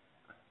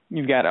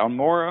 You've got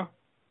Almora,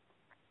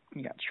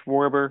 you got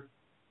Schwarber,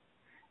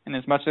 and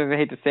as much as I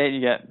hate to say it,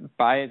 you got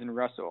Baez and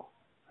Russell.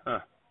 Huh.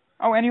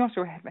 Oh, and you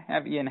also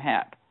have Ian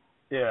Happ.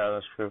 Yeah,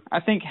 that's true. I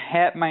think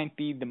Happ might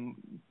be the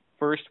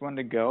first one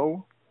to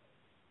go.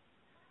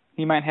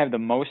 He might have the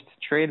most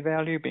trade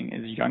value, being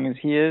as young as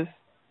he is.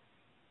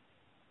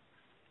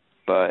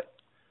 But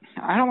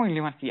I don't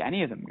really want to see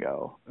any of them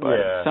go. But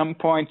at some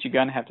point, you're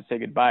going to have to say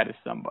goodbye to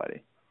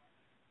somebody.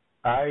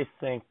 I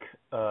think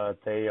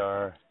they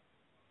are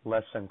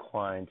less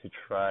inclined to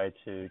try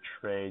to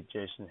trade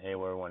Jason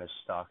Hayward when his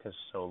stock is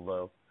so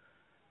low.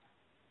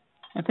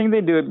 I think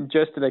they do it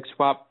just to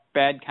swap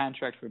bad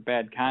contract for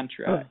bad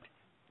contract.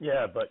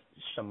 Yeah, but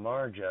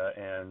Samardzija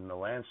and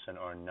Melanson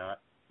are not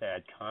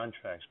bad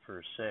contracts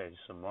per se.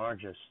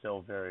 Samardzija is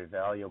still very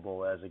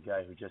valuable as a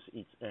guy who just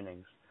eats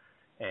innings.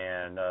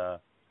 And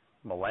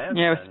Melanson...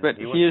 Yes, but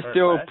he is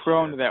still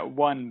prone to that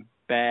one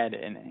bad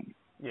inning.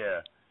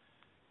 Yeah.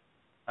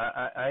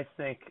 I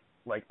think,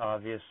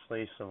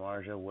 obviously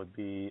Samardzija would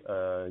be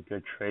a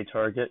good trade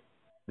target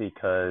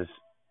because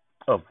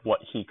of what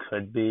he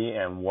could be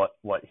and what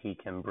he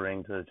can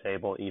bring to the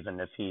table, even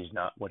if he's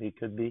not what he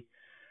could be.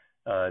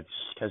 Just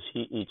because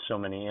he eats so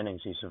many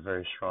innings. He's a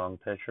very strong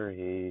pitcher.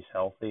 He's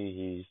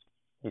healthy.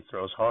 He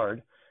throws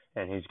hard,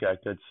 and he's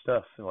got good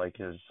stuff. Like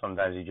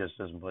sometimes he just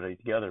doesn't put it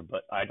together.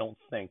 But I don't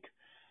think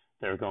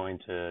they're going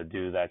to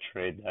do that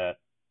trade that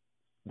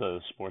the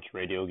sports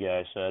radio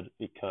guy said,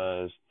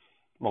 because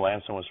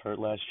Melanson was hurt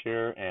last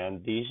year,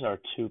 and these are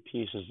two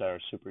pieces that are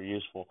super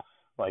useful.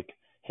 Like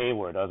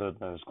Hayward, other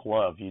than his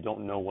glove, you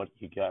don't know what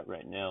you got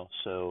right now.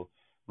 So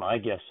my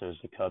guess is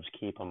the Cubs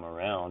keep him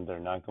around. They're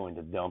not going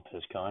to dump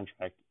his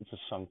contract. It's a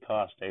sunk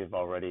cost. They've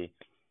already,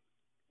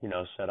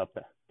 set up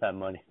that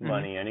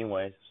money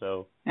anyway.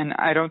 So. And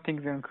I don't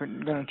think they're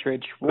going to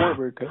trade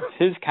Schwarber because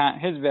his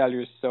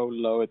value is so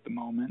low at the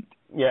moment.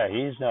 Yeah,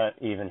 he's not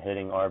even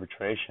hitting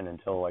arbitration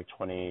until like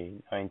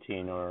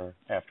 2019 or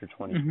after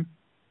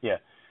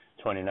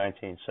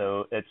 2019.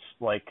 So it's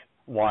like,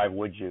 why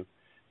would you?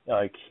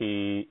 Like,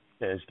 he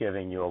is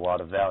giving you a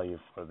lot of value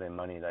for the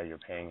money that you're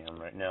paying him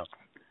right now.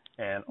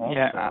 And also,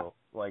 out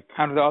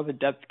of all the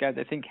depth guys,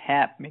 I think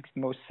Happ makes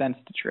most sense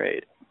to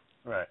trade.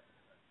 Right.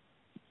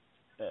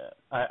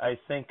 I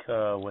think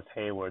with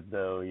Hayward,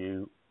 though,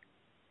 you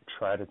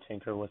try to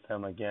tinker with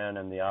him again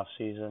in the off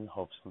season,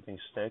 hope something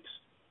sticks.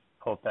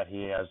 Hope that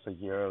he has the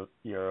year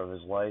of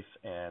his life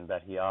and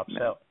that he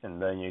opts out,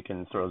 and then you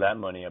can throw that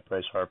money at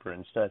Bryce Harper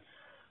instead.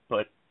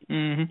 But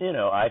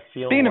I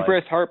feel speaking of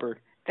Bryce Harper,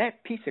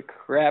 that piece of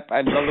crap,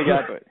 I love the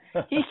guy,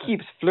 but he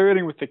keeps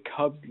flirting with the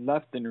Cubs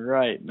left and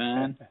right,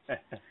 man.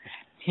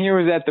 He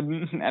was at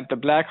the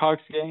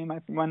Blackhawks game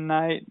one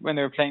night when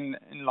they were playing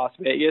in Las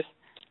Vegas,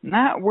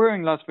 not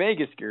wearing Las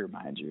Vegas gear,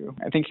 mind you.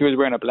 I think he was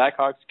wearing a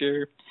Blackhawks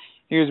gear.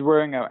 He was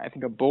wearing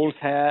a Bulls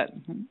hat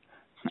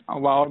a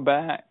while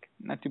back.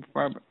 Not too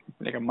far,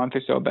 like a month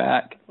or so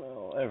back.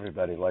 Well,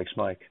 everybody likes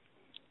Mike.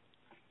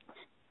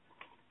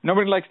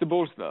 Nobody likes the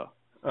Bulls, though.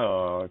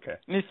 Oh, okay.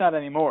 At least not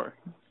anymore.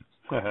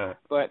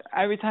 But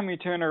every time you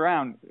turn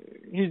around,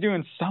 he's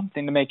doing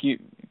something to make you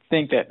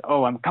think that,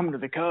 I'm coming to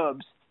the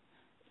Cubs.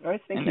 I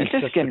think it's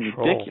just getting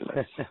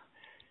ridiculous.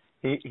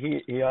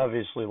 He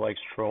obviously likes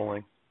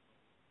trolling.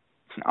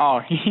 Oh,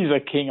 he's a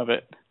king of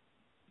it.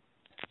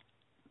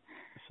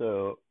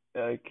 So,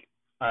 I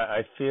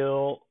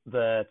feel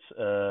that.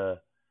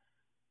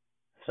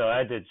 So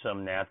I did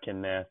some napkin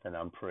math, and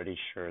I'm pretty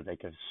sure they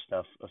could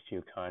stuff a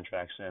few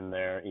contracts in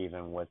there,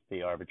 even with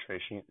the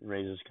arbitration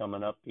raises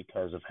coming up,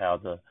 because of how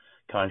the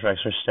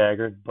contracts are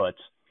staggered. But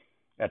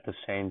at the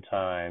same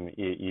time,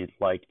 you'd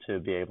like to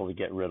be able to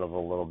get rid of a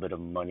little bit of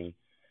money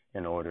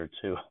in order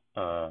to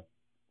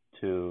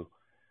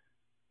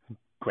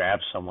grab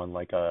someone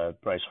like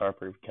Bryce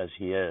Harper, because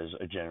he is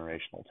a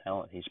generational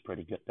talent. He's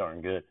pretty good,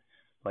 darn good.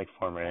 Like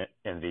former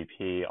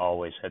MVP,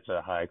 always hits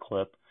a high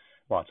clip,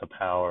 lots of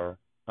power.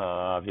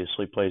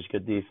 Obviously plays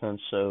good defense,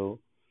 so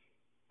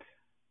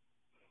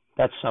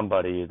that's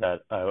somebody that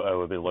I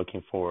would be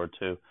looking forward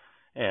to,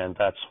 and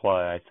that's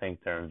why I think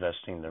they're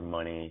investing their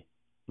money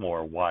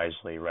more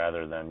wisely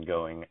rather than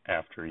going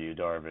after Yu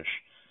Darvish.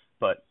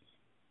 But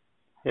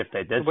if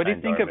they did, what do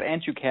you think of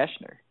Andrew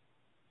Kashner?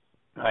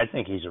 I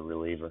think he's a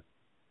reliever.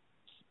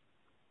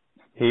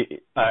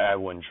 I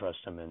wouldn't trust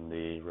him in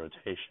the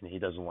rotation. He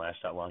doesn't last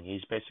that long.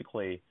 He's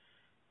basically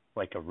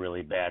like a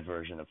really bad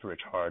version of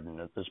Rich Harden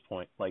at this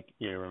point. Like,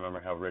 you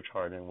remember how Rich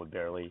Harden would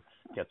barely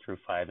get through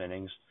 5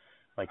 innings?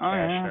 Like,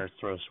 Kashner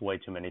throws way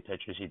too many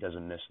pitches. He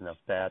doesn't miss enough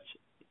bats.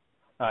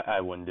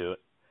 I wouldn't do it.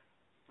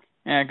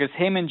 Yeah, because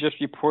Heyman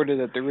just reported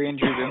that the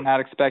Rangers are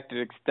not expected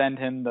to extend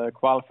him the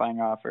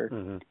qualifying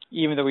offer,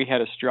 even though he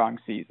had a strong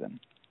season.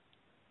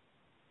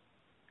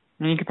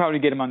 And you could probably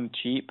get him on the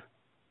cheap,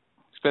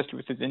 especially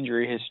with his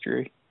injury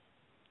history.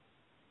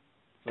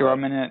 Throw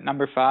him in at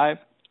number 5.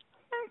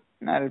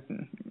 I'll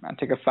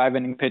take a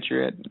 5-inning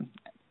pitcher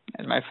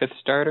as my 5th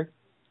starter.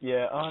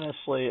 Yeah,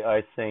 honestly,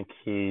 I think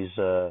he's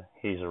a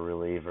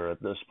reliever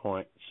at this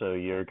point. So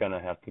you're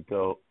gonna have to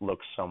go look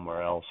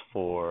somewhere else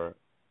for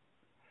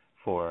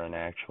an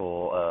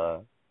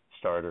actual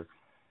starter.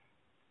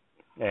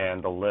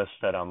 And the list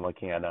that I'm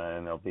looking at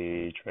on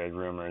MLB Trade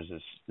Rumors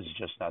is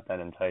just not that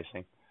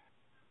enticing.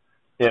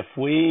 If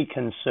we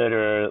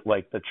consider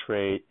like the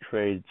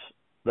trades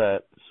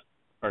that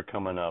are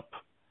coming up,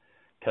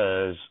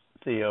 because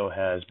Theo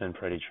has been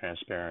pretty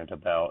transparent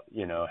about,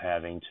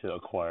 having to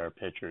acquire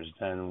pitchers.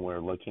 Then we're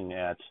looking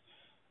at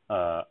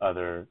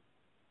other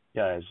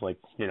guys like,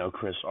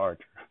 Chris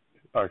Archer.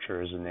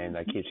 Archer is a name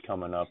that keeps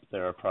coming up.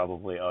 There are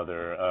probably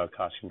other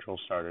cost control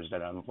starters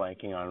that I'm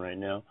blanking on right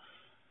now.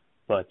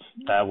 But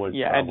that would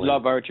I'd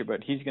love Archer,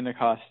 but he's going to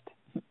cost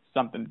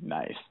something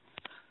nice.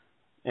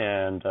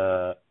 And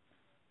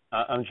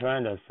I'm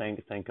trying to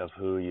think of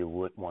who you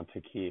would want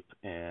to keep,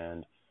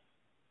 and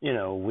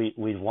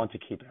we want to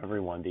keep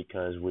everyone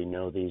because we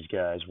know these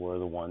guys were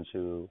the ones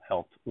who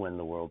helped win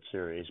the World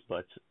Series,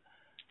 but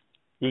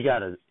you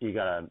gotta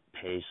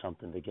pay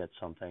something to get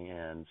something,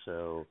 and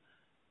so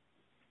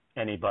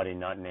anybody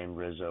not named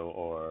Rizzo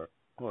or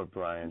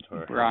Bryant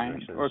or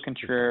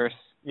Contreras.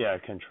 Yeah,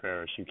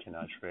 Contreras you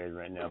cannot trade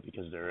right now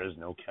because there is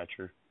no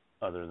catcher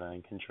other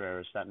than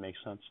Contreras. That makes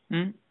sense.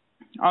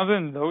 Mm-hmm. Other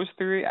than those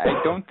 3, I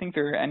don't think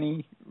there are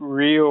any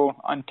real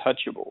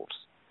untouchables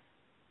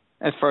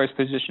as far as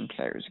position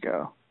players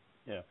go.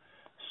 Yeah.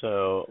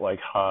 So like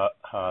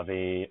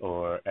Javi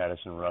or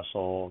Addison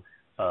Russell,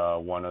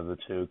 one of the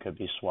two could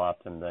be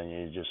swapped, and then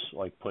you just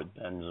like put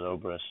Ben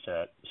Zobrist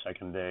at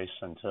second base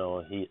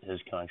until his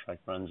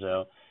contract runs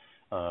out.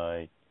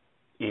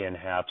 Ian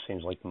Happ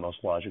seems like the most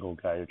logical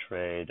guy to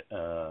trade.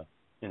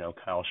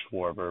 Kyle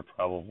Schwarber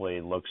probably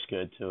looks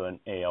good to an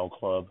AL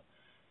club.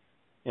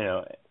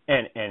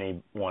 And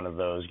any one of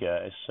those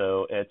guys.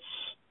 So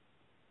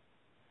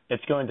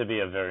it's going to be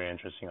a very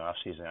interesting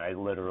offseason. I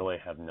literally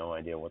have no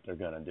idea what they're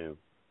going to do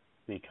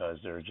because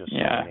there are just so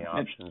many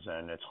options,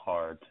 and it's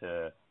hard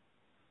to,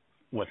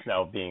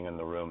 without being in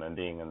the room and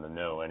being in the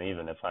know. And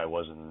even if I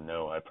was in the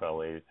know, I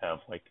probably have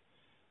like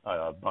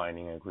a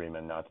binding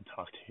agreement not to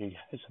talk to you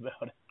guys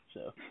about it.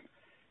 So.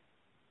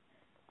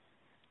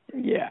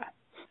 Yeah,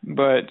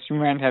 but we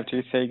might have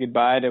to say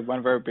goodbye to one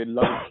of our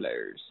beloved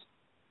players.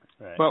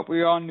 Right. But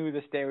we all knew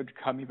this day would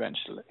come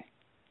eventually.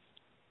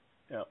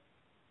 Yeah.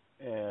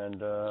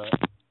 And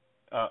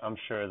I'm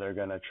sure they're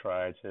going to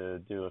try to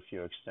do a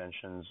few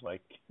extensions,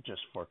 like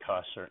just for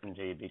cost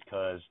certainty,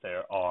 because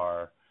there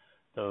are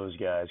those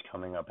guys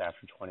coming up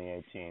after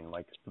 2018.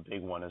 Like the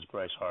big one is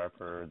Bryce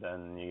Harper.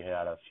 Then you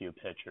had a few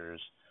pitchers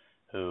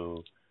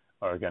who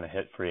are going to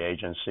hit free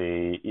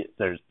agency.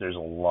 There's a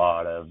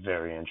lot of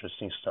very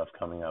interesting stuff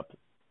coming up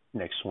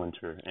next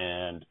winter,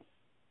 and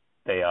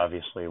they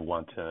obviously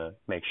want to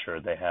make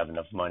sure they have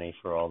enough money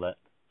for all that,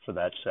 for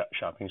that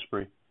shopping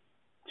spree.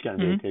 It's going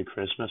to be a good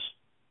Christmas.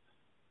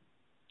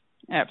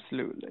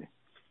 Absolutely.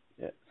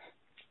 Yeah.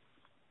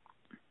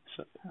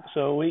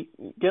 So we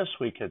guess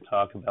we could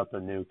talk about the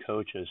new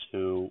coaches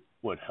who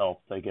would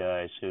help the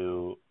guys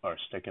who are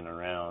sticking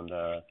around.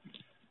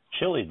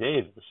 Chili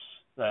Davis,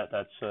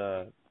 that's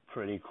a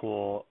pretty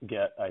cool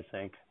get, I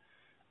think.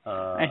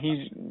 And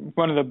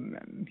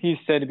he's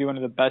said to be one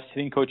of the best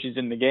hitting coaches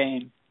in the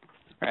game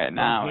right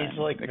now. He's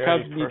like the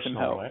very Cubs need some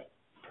help.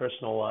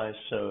 Personalized,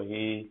 so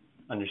he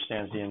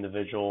understands the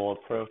individual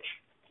approach.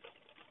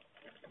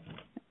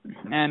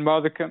 And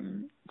while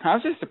I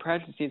was just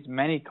surprised to see as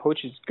many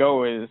coaches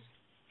go as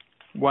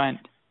went.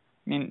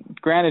 I mean,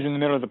 granted, in the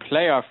middle of the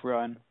playoff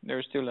run, they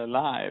were still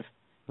alive.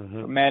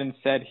 But Madden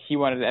said he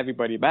wanted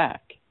everybody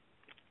back.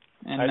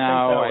 And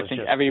I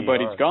think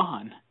everybody's PR.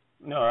 gone.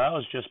 No, that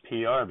was just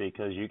PR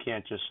because you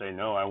can't just say,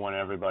 no, I want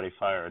everybody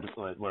fired.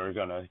 We're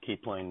going to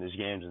keep playing these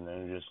games. And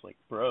then you're just like,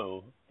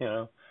 bro,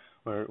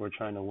 we're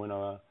trying to win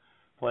a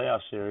playoff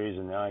series,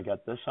 and now I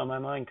got this on my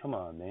mind. Come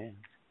on, man.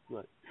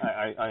 But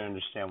I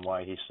understand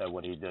why he said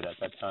what he did at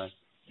that time.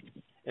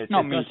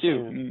 Me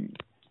too.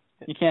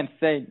 You can't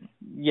say,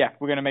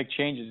 we're going to make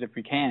changes if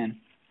we can.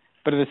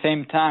 But at the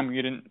same time,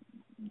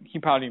 he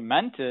probably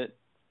meant it.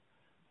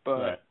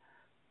 But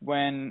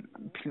when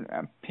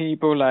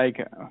people like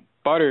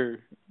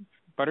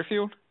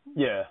Butterfield,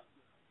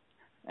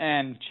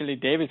 and Chili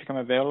Davis become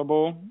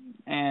available,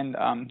 and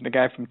the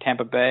guy from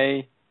Tampa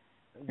Bay,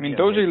 I mean,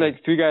 those are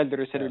like three guys that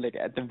are considered like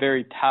at the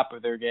very top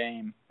of their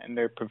game in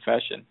their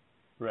profession.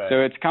 Right.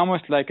 So it's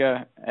almost like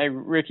hey,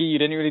 Ricky, you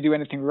didn't really do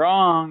anything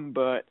wrong,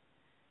 but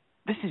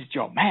this is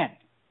Joe Madden.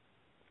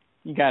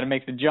 You got to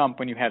make the jump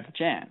when you have the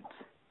chance.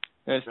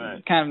 It's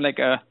kind of like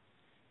a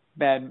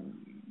bad.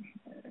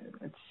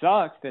 It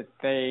sucks that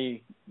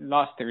they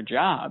lost their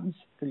jobs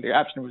because their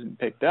option wasn't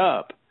picked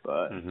up.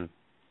 But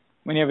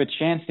when you have a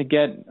chance to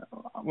get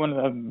one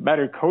of the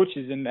better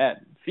coaches in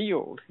that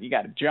field, you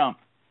got to jump.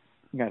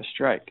 You got to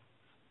strike.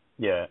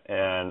 Yeah,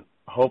 and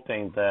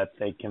hoping that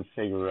they can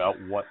figure out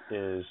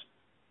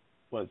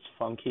what's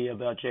funky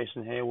about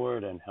Jason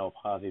Hayward and help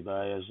Javi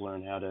Baez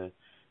learn how to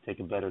take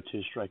a better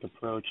two-strike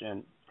approach.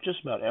 And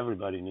just about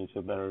everybody needs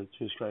a better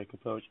two-strike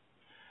approach.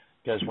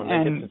 Because when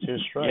they get to two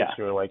strikes,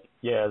 you're like,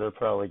 they're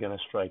probably going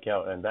to strike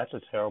out. And that's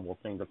a terrible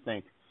thing to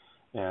think.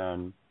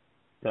 And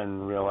then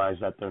realize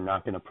that they're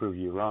not going to prove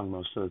you wrong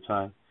most of the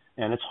time.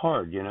 And it's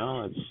hard,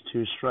 It's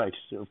two strikes.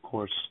 Of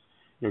course,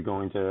 you're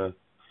going to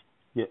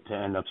get to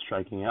end up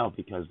striking out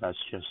because that's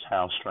just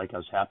how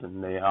strikeouts happen.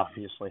 They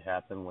obviously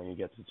happen when you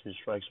get to two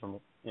strikes from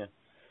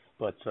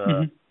But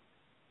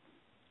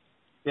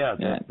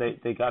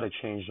they got to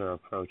change their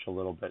approach a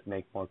little bit,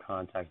 make more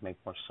contact, make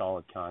more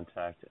solid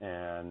contact,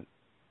 and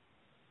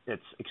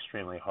it's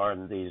extremely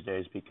hard these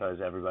days because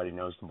everybody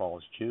knows the ball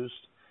is juiced,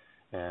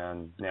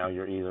 and now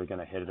you're either going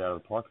to hit it out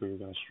of the park or you're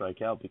going to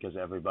strike out because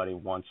everybody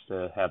wants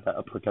to have that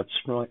uppercut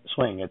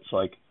swing. It's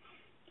like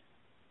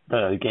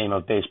the game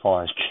of baseball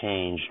has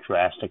changed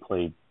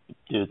drastically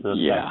due to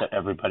the fact that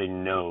everybody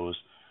knows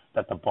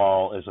that the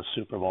ball is a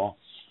super ball.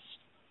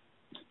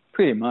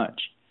 Pretty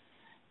much.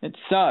 It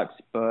sucks,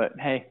 but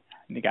hey,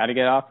 you got to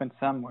get offense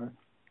somewhere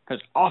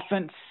because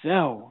offense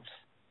sells.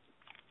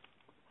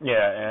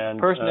 Yeah, and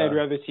personally, I'd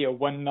rather see a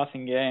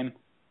 1-0 game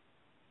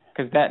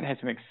because that has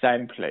some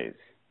exciting plays.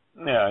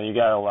 Yeah, you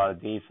got a lot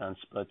of defense,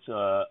 but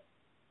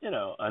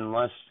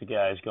unless the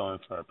guy's going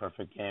for a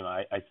perfect game,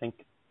 I think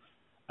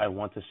I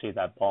want to see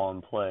that ball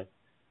in play,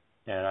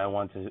 and I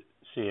want to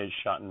see it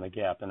shot in the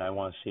gap, and I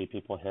want to see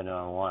people hit it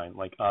on the line.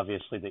 Like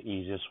obviously, the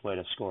easiest way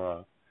to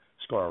score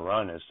score a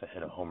run is to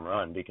hit a home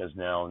run, because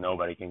now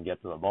nobody can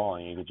get to the ball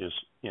and you could just,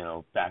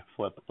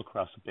 backflip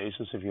across the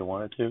bases if you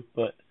wanted to.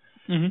 But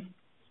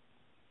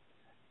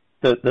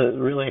the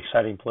really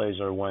exciting plays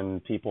are when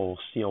people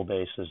steal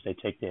bases, they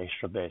take the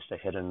extra base, they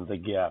hit in the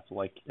gap,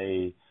 like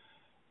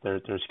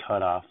there's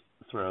cutoff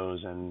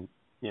throws and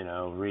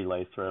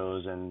relay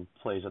throws and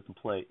plays at the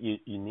plate.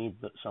 You need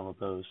some of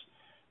those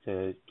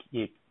to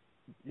keep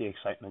the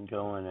excitement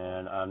going,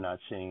 and I'm not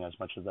seeing as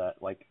much of that.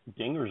 Like,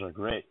 dingers are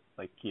great.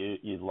 Like,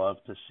 you'd love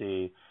to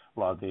see a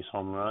lot of these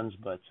home runs,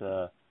 but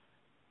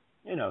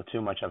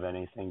too much of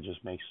anything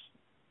just makes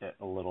it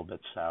a little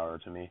bit sour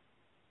to me.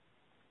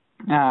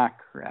 Ah,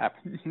 crap.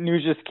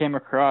 News just came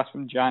across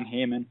from John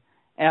Heyman.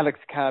 Alex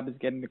Cobb is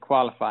getting the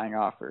qualifying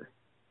offer.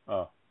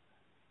 Oh.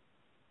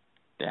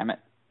 Damn it.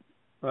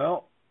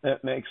 Well,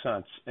 it makes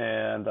sense.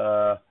 And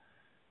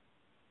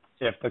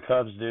if the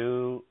Cubs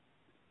do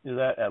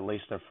that, at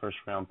least their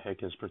first-round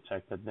pick is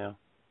protected now.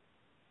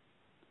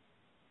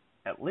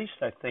 At least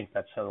I think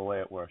that's how the way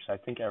it works. I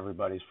think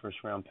everybody's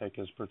first-round pick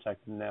is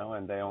protected now,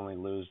 and they only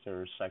lose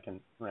their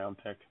second-round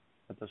pick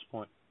at this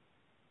point.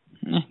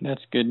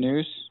 That's good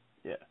news.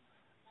 Yeah.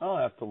 I'll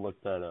have to look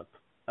that up.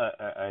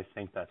 I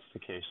think that's the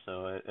case,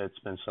 though. It's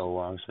been so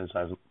long since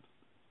I've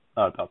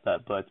thought about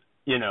that. But,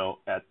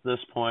 at this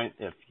point,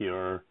 if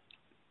you're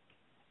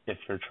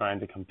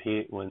trying to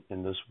compete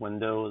in this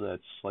window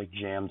that's like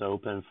jammed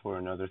open for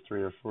another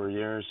 3 or 4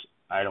 years,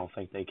 I don't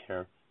think they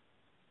care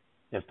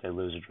if they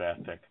lose a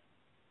draft pick.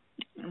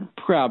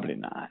 Probably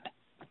not.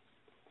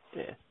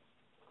 Yeah.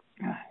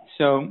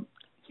 So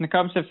the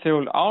Cubs have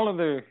filled all of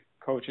their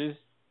coaches,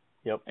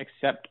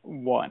 except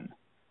one.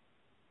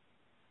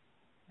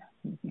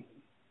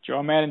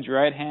 Joe Madden's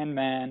right-hand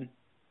man,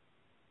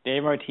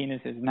 Dave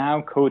Martinez, is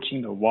now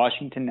coaching the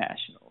Washington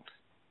Nationals.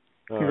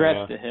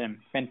 Congrats to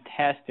him.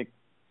 Fantastic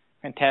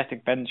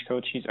bench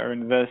coach. He's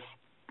earned this.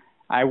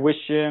 I wish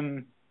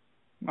him,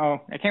 I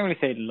can't really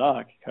say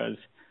luck, because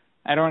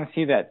I don't want to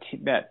see that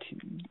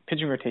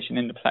pitching rotation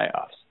in the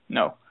playoffs.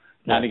 No,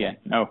 not again.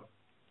 No.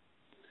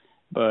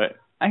 But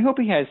I hope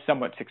he has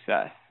somewhat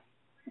success,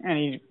 and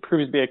he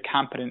proves to be a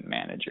competent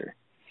manager.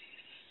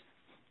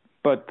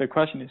 But the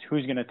question is,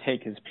 who's going to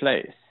take his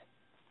place?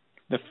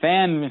 The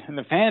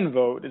fan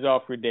vote is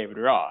all for David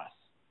Ross,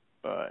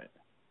 but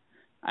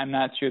I'm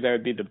not sure that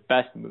would be the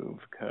best move,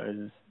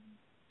 because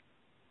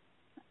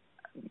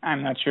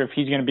I'm not sure if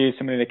he's going to be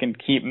somebody that can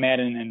keep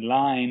Madden in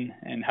line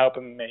and help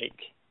him make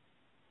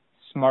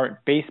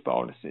smart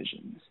baseball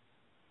decisions.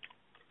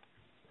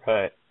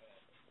 Right.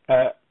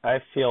 I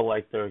feel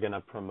like they're going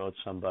to promote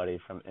somebody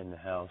from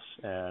in-house,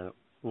 and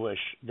wish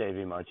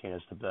Davey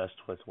Martinez the best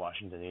with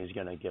Washington. He's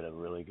going to get a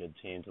really good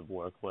team to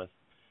work with,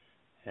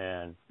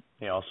 and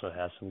he also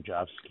has some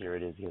job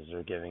security because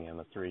they're giving him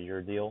a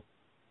 3-year deal.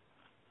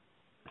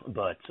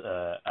 But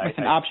with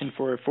an option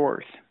for a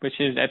 4th, which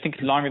is, I think,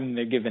 longer than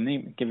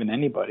they've given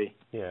anybody.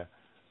 Yeah.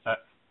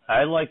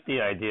 I like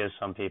the idea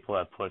some people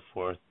have put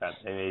forth that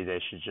maybe they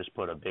should just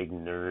put a big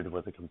nerd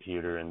with a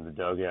computer in the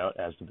dugout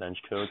as the bench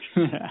coach.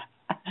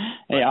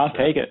 Hey, I'll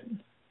take it.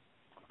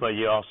 But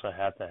you also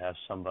have to have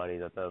somebody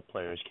that the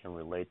players can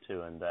relate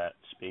to, and that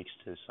speaks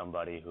to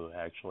somebody who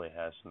actually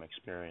has some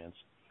experience.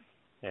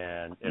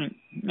 And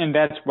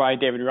that's why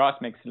David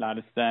Ross makes a lot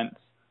of sense.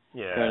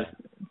 Yeah. Because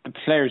the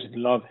players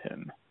love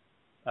him.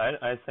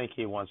 I think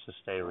he wants to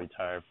stay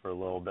retired for a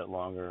little bit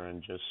longer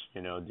and just,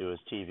 do his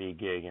TV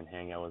gig and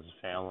hang out with his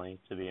family,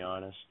 to be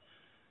honest.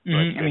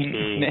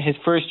 His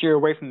first year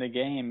away from the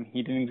game,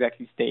 he didn't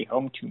exactly stay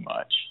home too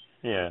much.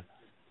 Yeah.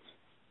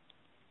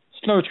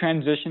 Slow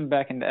transition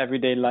back into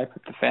everyday life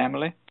with the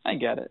family. I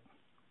get it.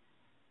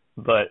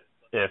 But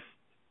if,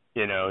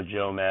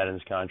 Joe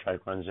Madden's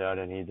contract runs out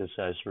and he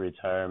decides to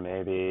retire,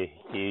 maybe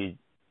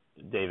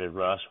David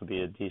Ross would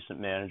be a decent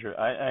manager.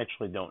 I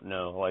actually don't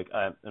know. Like,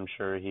 I'm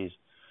sure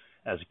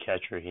as a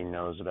catcher, he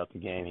knows about the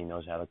game. He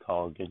knows how to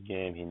call a good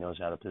game. He knows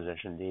how to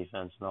position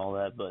defense and all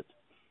that. But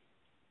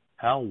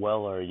how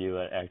well are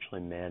you at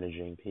actually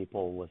managing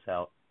people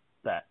without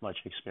that much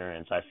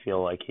experience? I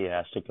feel like he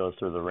has to go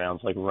through the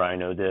rounds like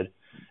Rhino did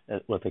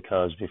with the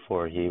Cubs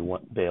before he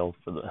bailed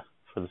for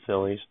the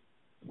Phillies.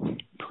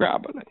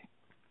 Probably.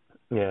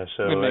 Yeah,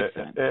 so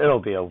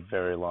it'll be a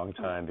very long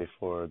time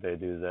before they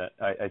do that.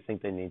 I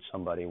think they need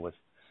somebody with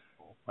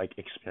like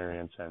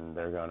experience, and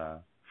they're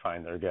gonna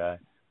find their guy.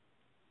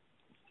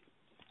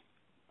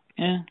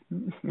 Yeah,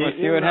 we'll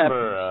see what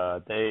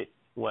happens.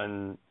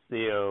 When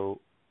Theo,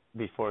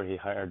 before he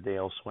hired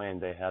Dale Swain,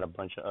 they had a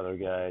bunch of other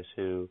guys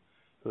who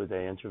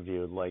they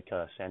interviewed, like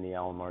Sandy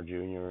Alomar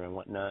Jr. and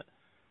whatnot.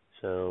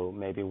 So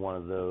maybe one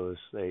of those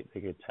they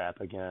could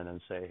tap again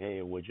and say,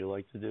 hey, would you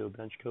like to do a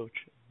bench coach?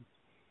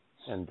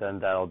 And then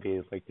that'll be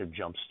like their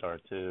jump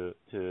start to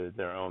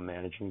their own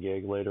managing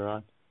gig later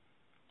on.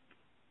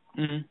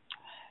 Mm-hmm.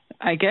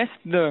 I guess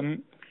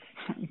the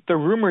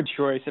rumored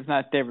choice, if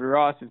not David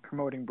Ross, is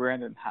promoting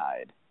Brandon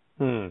Hyde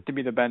to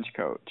be the bench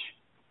coach.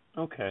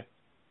 Okay.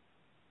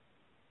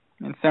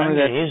 And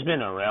he's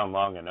been around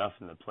long enough,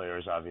 and the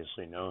players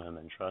obviously know him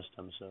and trust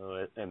him, so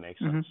it makes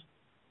sense.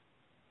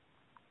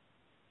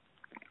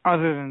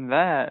 Other than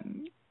that,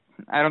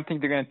 I don't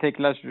think they're going to take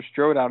Lester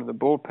Strode out of the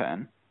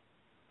bullpen.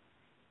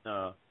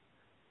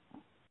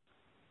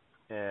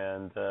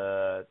 And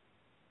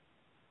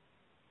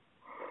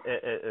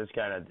it's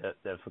kind of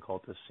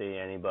difficult to see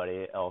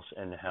anybody else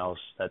in-house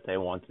that they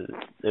want to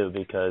do,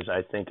 because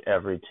I think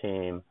every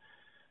team,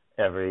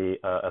 every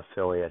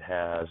affiliate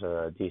has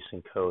a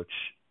decent coach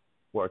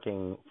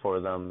working for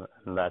them,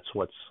 and that's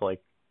what's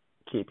like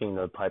keeping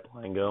the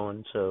pipeline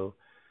going. So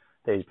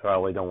they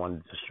probably don't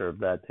want to disturb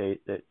that. They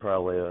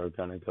probably are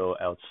going to go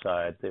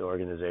outside the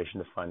organization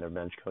to find their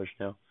bench coach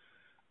now.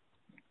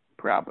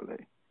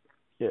 Probably.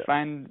 Yeah.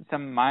 Find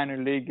some minor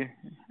league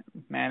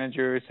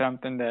manager or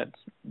something that's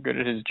good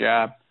at his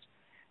job.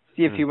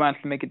 See if he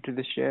wants to make it to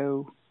the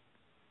show.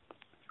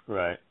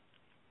 Right.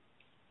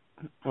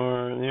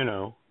 Or,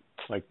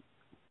 like,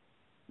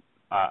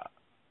 I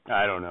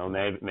don't know,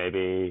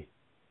 maybe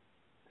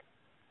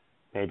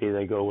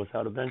they go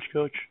without a bench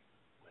coach.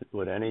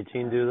 Would any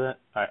team do that?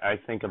 I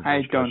think a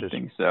bench coach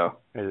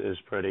is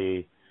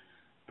pretty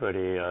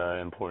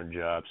important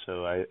job,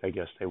 so I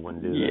guess they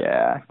wouldn't do that.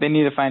 Yeah, they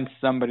need to find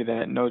somebody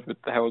that knows what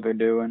the hell they're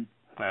doing.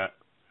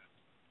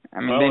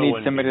 They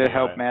need somebody to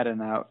help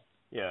Madden out.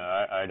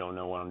 Yeah, I don't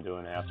know what I'm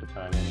doing half the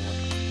time anyway.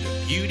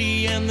 The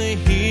beauty and the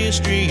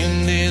history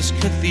in this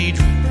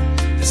cathedral.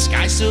 The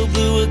sky so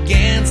blue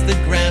against the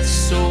grass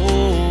so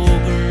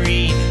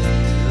green.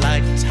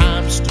 Like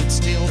time stood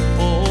still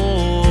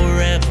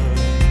forever.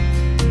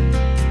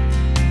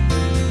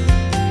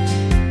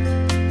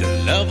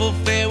 The love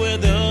affair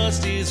with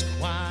us is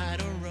quite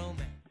a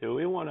romance. Do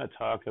we want to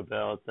talk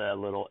about that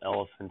little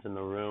elephant in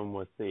the room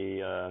with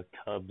the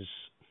Cubs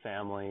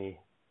family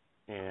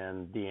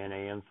and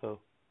DNA info?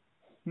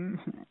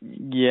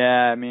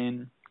 Yeah,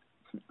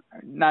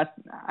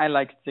 I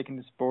like sticking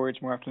to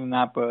sports more often than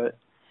not, but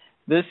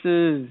this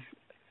is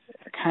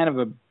kind of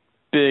a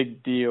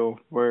big deal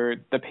where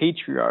the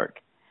patriarch,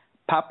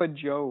 Papa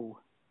Joe,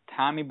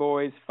 Tommy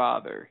Boy's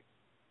father,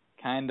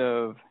 he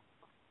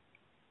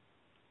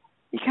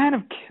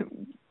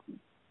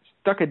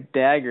stuck a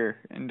dagger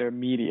into the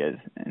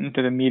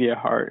media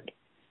heart.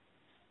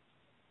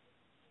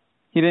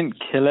 He didn't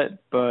kill it,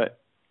 but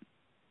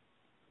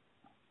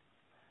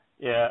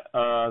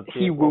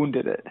he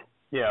wounded it.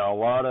 Yeah, a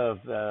lot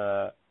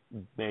of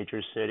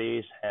major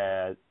cities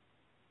had,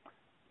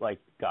 like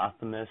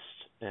Gothamist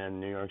in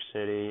New York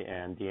City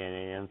and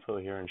DNA Info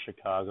here in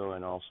Chicago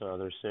and also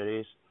other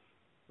cities.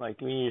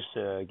 Like, we used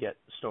to get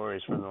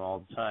stories from them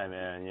all the time,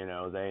 and,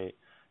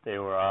 they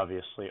were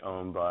obviously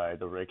owned by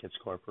the Ricketts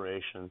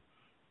Corporation.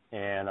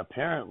 And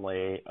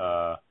apparently,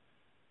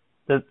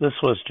 this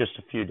was just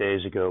a few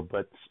days ago,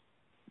 but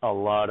a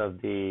lot of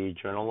the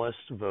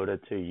journalists voted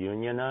to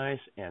unionize,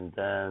 and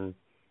then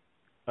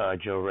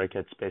Joe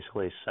Ricketts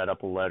basically set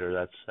up a letter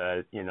that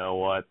said, you know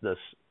what, this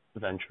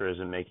venture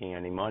isn't making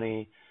any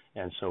money,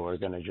 and so we're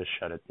going to just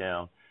shut it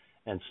down.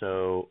 And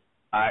so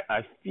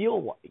I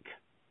feel like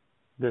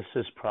this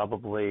is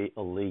probably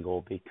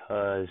illegal,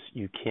 because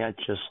you can't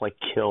just like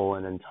kill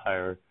an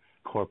entire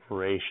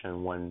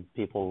corporation when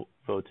people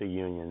vote to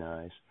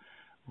unionize.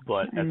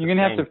 But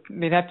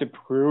they'd have to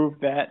prove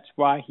that's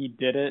why he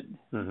did it.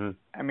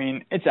 Mm-hmm.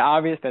 It's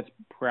obvious that's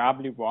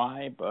probably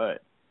why,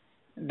 but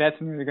that's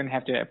something they're going to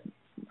have to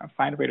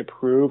find a way to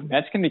prove.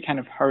 That's going to be kind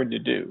of hard to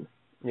do.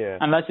 Yeah.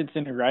 Unless it's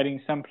in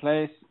writing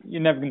someplace,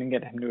 you're never going to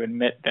get him to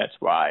admit that's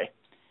why,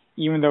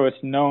 even though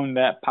it's known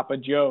that Papa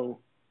Joe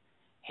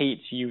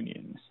hates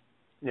unions.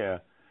 Yeah.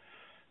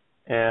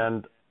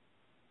 And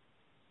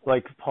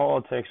like,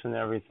 politics and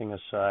everything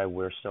aside,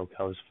 we're still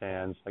Cubs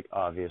fans. Like,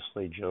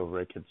 obviously, Joe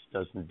Ricketts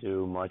doesn't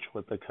do much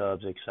with the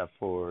Cubs except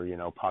for,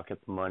 pocket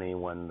the money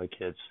when the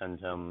kids send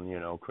him,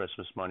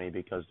 Christmas money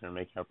because they're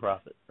making a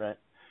profit, right?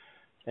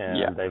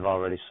 And they've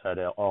already said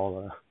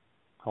all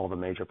the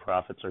major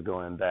profits are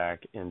going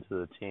back into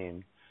the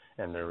team,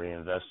 and they're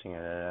reinvesting in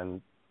it.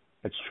 And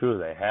it's true,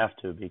 they have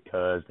to,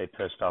 because they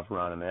pissed off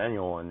Ron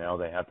Emanuel, and now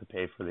they have to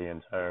pay for the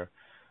entire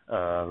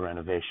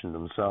renovation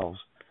themselves.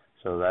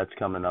 So that's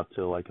coming up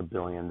to like $1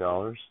 billion.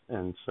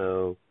 And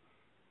so,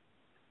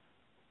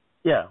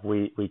 yeah,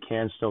 we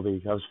can still be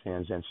Cubs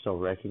fans and still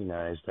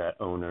recognize that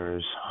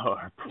owners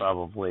are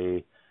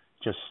probably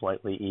just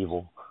slightly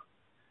evil.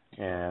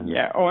 And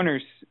yeah,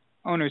 owners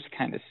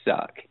kind of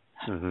suck.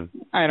 Mm-hmm.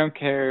 I don't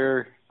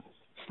care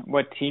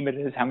what team it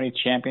is, how many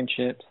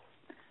championships.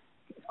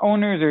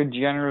 Owners are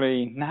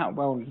generally not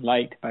well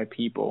liked by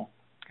people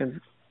because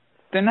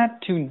they're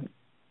not too.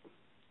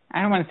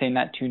 I don't want to say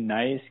not too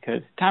nice,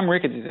 because Tom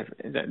Ricketts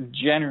is a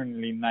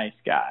genuinely nice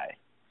guy.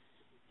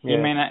 Yeah.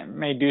 He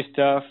may do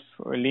stuff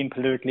or lean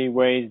politically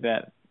ways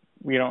that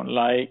we don't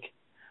like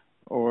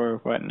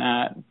or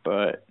whatnot,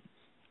 but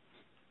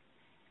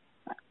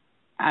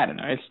I don't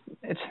know.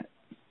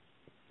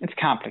 It's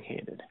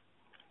complicated.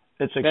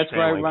 It's That's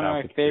why one of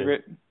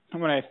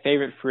my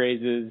favorite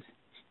phrases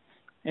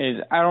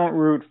is, I don't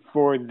root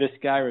for this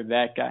guy or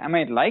that guy. I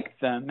might like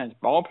them as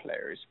ball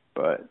players,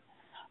 but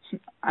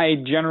I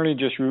generally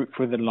just root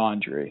for the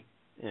laundry.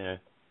 Yeah.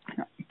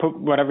 Put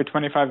whatever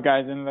 25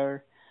 guys in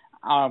there,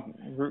 I'll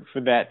root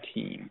for that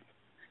team.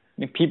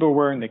 the people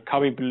wearing the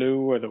Cubby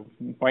blue or the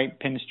white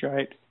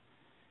pinstripes,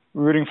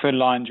 rooting for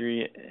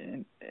Laundry,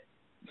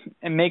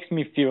 it makes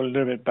me feel a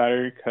little bit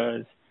better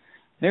because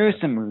there are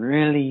some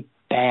really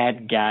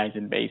bad guys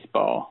in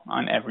baseball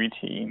on every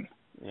team.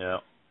 Yeah.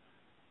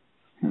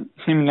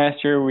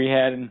 Last year we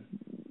had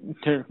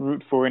to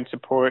root for and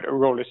support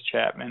Aroldis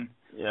Chapman.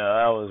 Yeah,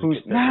 that was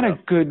who's not a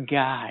good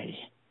guy.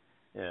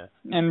 Yeah.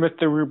 And with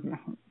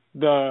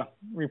the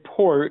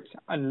reports,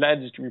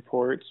 alleged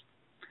reports,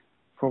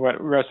 for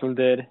what Russell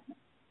did,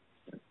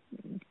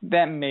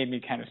 that made me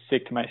kind of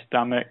sick to my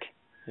stomach.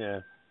 Yeah.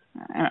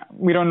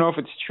 We don't know if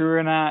it's true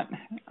or not.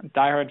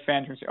 Diehard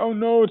fans will say, "Oh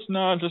no, it's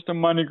not, just a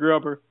money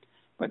grubber."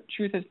 But the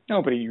truth is,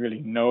 nobody really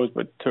knows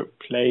what took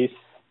place.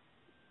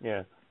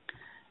 Yeah.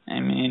 I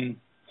mean,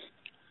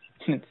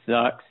 it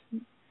sucks.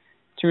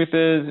 Truth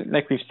is,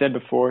 like we've said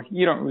before,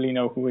 you don't really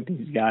know who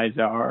these guys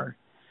are.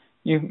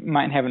 You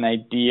might have an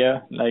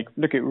idea. Like,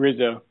 look at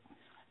Rizzo.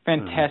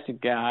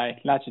 Fantastic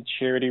guy, lots of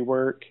charity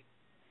work.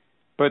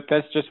 But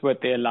that's just what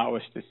they allow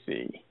us to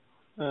see.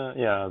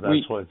 Yeah,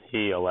 that's what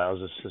he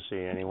allows us to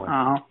see anyway.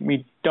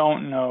 We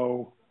don't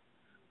know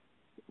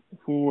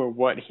who or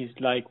what he's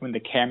like when the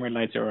camera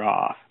lights are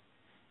off.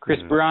 Chris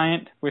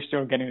Bryant, we're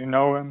still getting to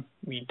know him.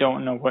 We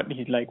don't know what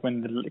he's like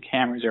when the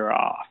cameras are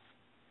off.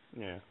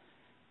 Yeah.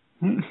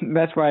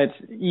 That's why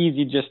it's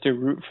easy just to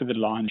root for the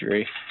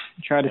Laundry.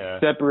 Try to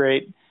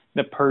separate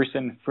the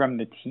person from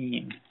the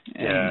team.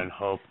 And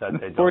hope that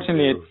they don't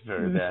do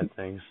very bad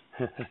things.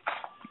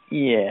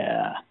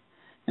 Yeah.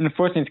 And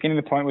unfortunately, it's getting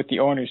to the point with the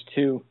owners,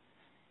 too.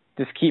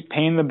 Just keep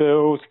paying the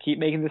bills, keep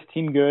making this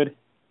team good,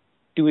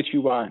 do what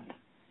you want.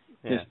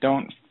 Yeah. Just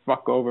don't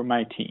fuck over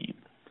my team.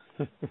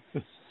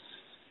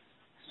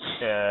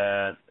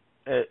 Yeah,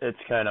 it's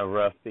kind of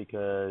rough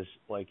because,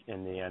 like,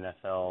 in the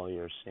NFL,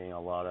 you're seeing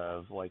a lot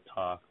of, like,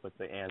 talk with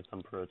the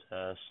anthem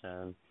protests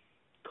and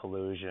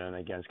collusion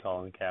against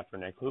Colin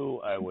Kaepernick, who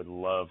I would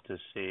love to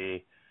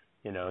see,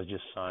 you know,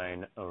 just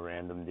sign a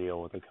random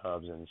deal with the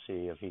Cubs and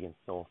see if he can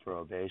still throw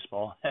a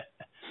baseball.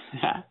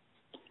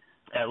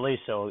 At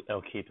least he'll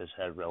keep his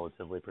head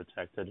relatively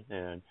protected,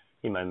 and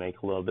he might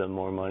make a little bit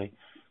more money.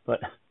 But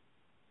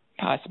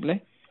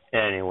possibly.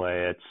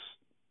 Anyway,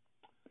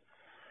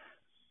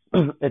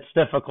 it's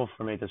difficult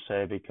for me to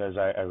say because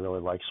I really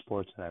like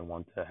sports and I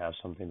want to have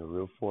something to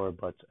root for,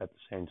 but at the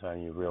same time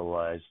you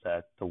realize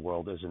that the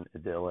world isn't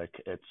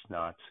idyllic. It's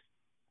not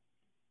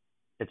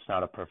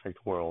a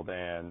perfect world,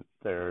 and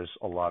there's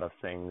a lot of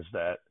things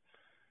that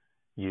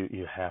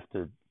you have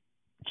to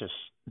just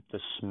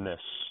dismiss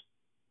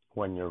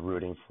when you're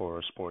rooting for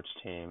a sports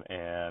team,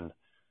 and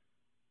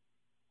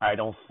I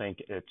don't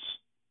think it's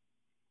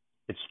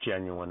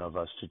genuine of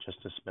us to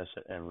just dismiss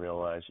it and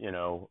realize, you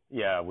know,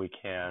 yeah, we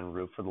can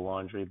root for the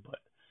Laundry, but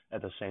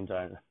at the same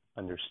time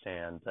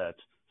understand that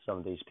some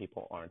of these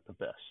people aren't the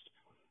best.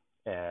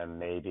 And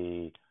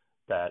maybe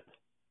that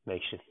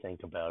makes you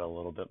think about it a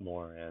little bit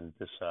more and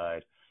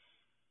decide,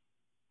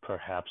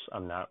 perhaps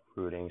I'm not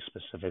rooting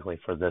specifically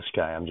for this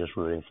guy, I'm just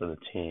rooting for the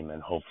team,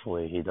 and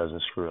hopefully he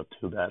doesn't screw up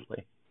too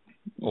badly.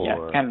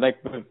 Yeah, kind of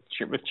like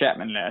with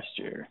Chapman last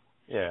year.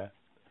 Yeah.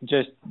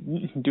 Just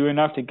do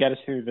enough to get us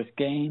through this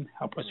game,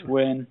 help us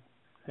win.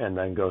 And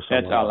then go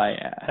somewhere That's all else.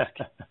 I ask.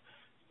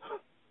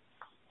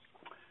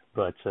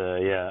 But,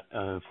 yeah,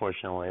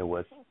 unfortunately,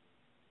 with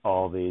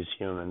all these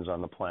humans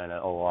on the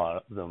planet, a lot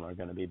of them are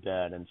going to be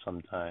bad, and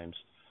sometimes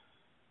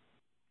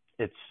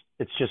it's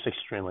just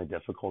extremely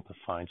difficult to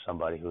find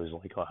somebody who is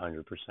like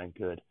 100%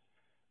 good,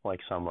 like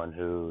someone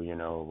who, you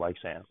know, likes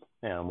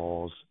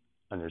animals,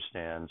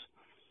 understands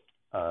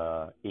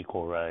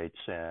equal rights,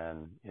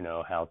 and, you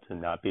know, how to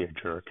not be a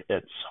jerk.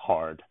 It's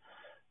hard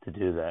to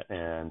do that,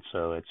 and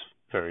so it's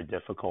very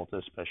difficult,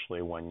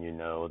 especially when you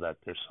know that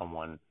there's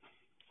someone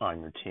on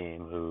your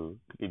team who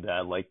could be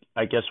bad. Like,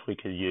 I guess we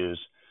could use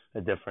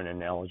a different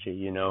analogy.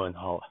 You know, in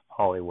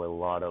Hollywood, a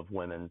lot of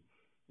women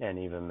and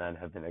even men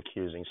have been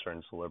accusing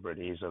certain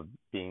celebrities of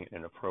being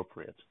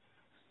inappropriate.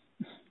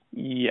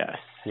 Yes.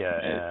 Yeah,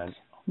 and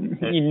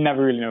you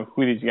never really know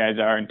who these guys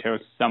are until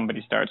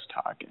somebody starts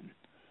talking.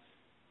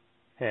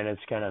 And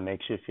it's kind of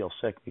makes you feel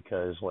sick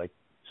because, like,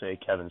 say,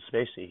 Kevin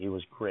Spacey, he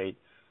was great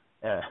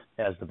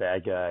as the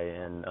bad guy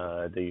in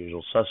The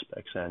Usual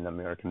Suspects and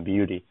American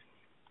Beauty,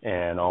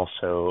 and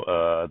also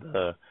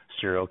the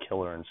serial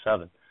killer in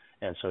Seven.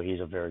 And so he's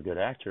a very good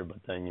actor, but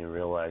then you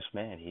realize,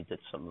 man, he did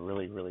some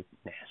really, really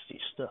nasty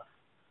stuff.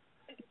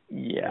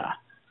 Yeah.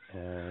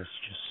 And it's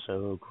just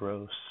so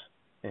gross.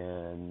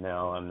 And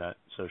now I'm not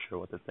so sure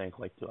what to think.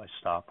 Like, do I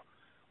stop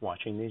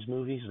watching these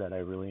movies that I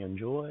really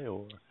enjoy,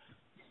 or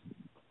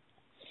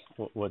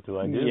what do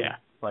I do? Yeah.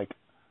 Like,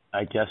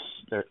 I guess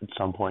at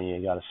some point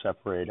you got to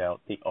separate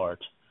out the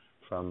art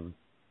from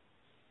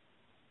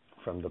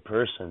the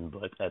person,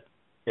 but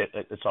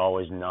it's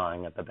always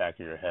gnawing at the back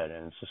of your head,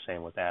 and it's the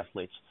same with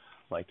athletes.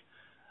 Like,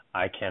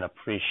 I can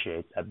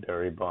appreciate that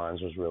Barry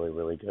Bonds was really,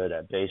 really good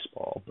at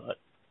baseball, but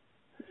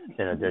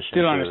in addition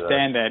still to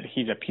understand that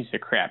he's a piece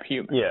of crap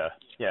human. Yeah,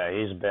 Yeah,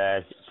 he's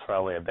bad,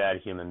 probably a bad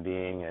human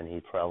being, and he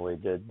probably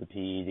did the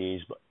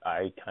PEDs, but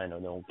I kind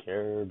of don't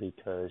care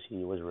because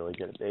he was really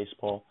good at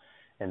baseball,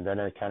 and then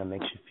it kind of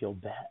makes you feel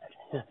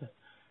bad.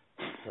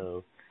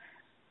 So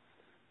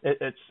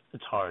it's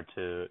hard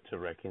to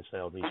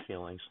reconcile these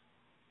feelings.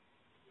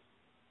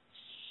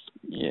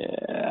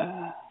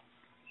 Yeah.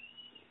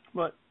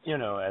 But, you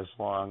know, as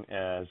long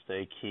as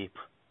they keep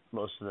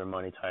most of their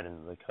money tied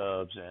into the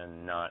Cubs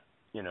and not,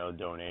 you know,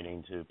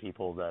 donating to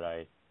people that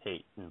I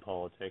hate in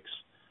politics,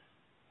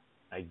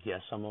 I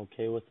guess I'm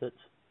okay with it.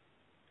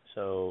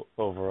 So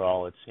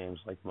overall, it seems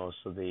like most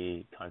of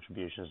the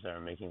contributions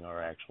they're making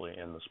are actually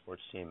in the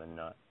sports team and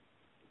not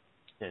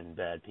in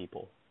bad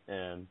people.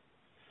 And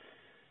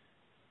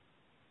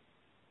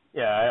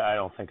yeah, I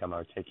don't think I'm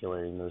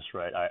articulating this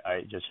right.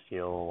 I just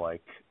feel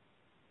like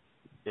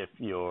if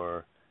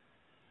you're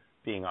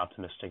being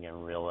optimistic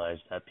and realize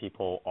that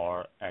people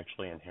are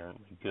actually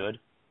inherently good,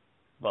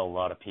 but a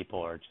lot of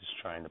people are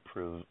just trying to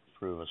prove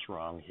us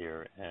wrong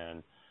here,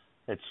 and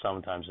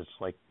sometimes it's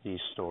like these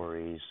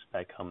stories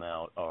that come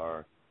out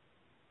are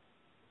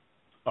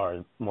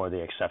more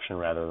the exception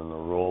rather than the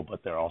rule,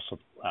 but they're also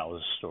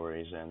loudest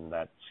stories, and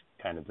that's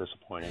kind of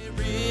disappointing.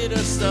 Rid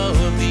us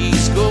of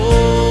these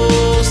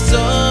ghosts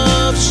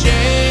of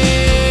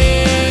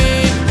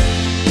shame.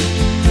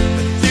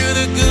 Through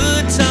the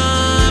good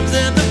times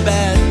and the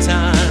bad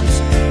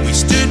times, we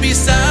stood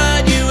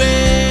beside you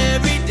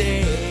every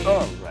day.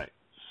 All right.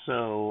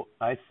 So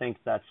I think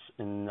that's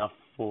enough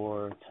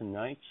for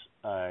tonight.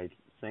 I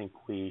think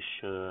we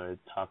should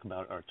talk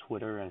about our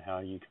Twitter and how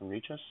you can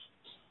reach us.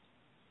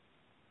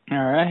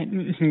 All right.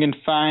 You can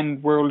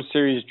find World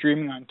Series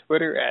Dreaming on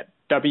Twitter at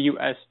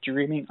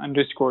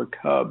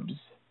WSDreaming_Cubs.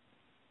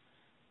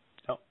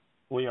 Oh,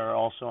 we are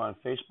also on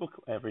Facebook.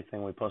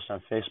 Everything we post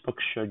on Facebook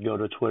should go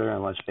to Twitter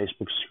unless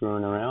Facebook's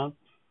screwing around.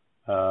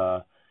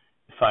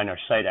 Find our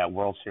site at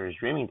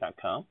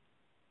worldseriesdreaming.com.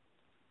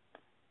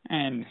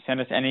 And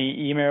send us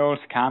any emails,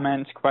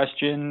 comments,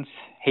 questions,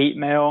 hate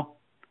mail.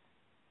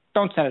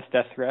 Don't send us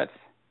death threats.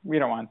 We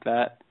don't want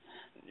that.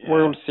 Yeah.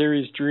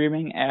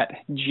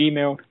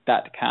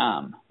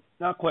 WorldSeriesDreaming@gmail.com.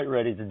 Not quite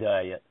ready to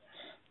die yet.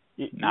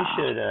 You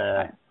should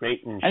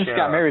rate and share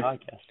our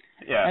podcast.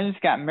 Yeah. I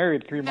just got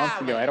married 3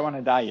 months ago. I don't want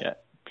to die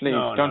yet. Please,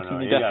 don't send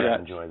me death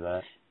threats. Enjoy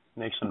that.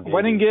 Make some babies.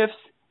 Wedding gifts,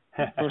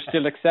 we're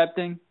still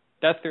accepting.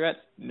 Death threats,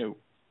 no.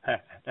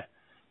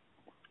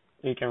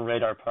 You can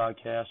rate our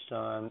podcast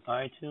on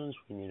iTunes.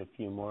 We need a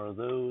few more of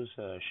those.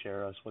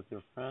 Share us with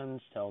your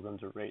friends. Tell them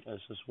to rate us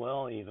as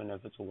well. Even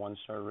if it's a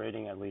 1-star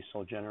rating, at least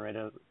they'll generate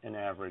an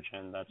average,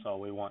 and that's all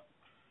we want.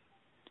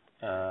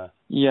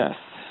 Yes.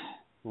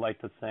 I'd like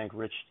to thank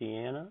Rich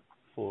Deanna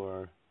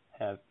for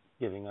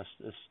giving us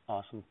this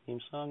awesome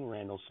theme song,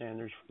 Randall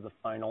Sanders for the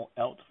final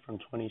out from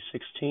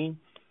 2016.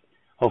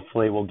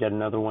 Hopefully we'll get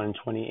another one in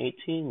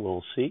 2018.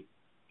 We'll see.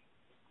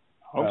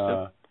 Hope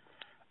so.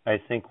 I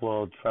think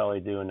we'll probably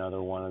do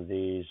another one of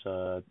these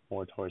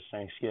more towards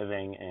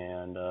Thanksgiving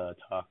and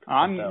talk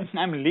about...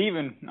 I'm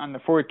leaving on the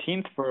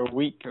 14th for a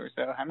week or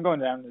so. I'm going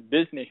down to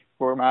Disney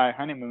for my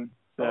honeymoon.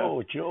 So.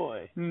 Oh,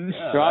 joy.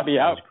 Yeah, so I'll be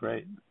out. That's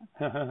great.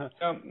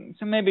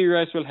 so maybe you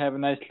guys will have a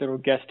nice little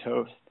guest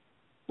host.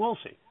 We'll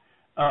see.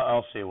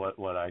 I'll see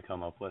what I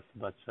come up with.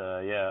 But,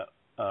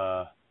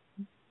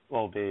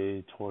 we'll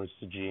be towards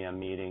the GM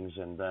meetings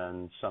and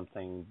then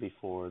something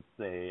before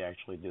they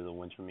actually do the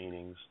winter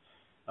meetings.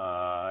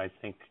 I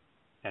think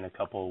in a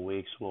couple of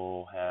weeks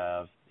we'll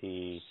have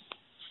the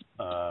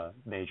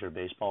Major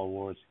Baseball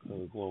Awards,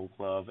 the Gold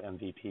Glove,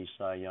 MVP,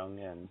 Cy Young,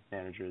 and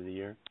Manager of the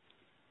Year.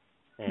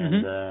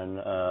 And then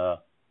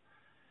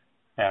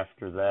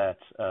after that,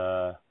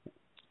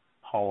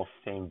 Hall of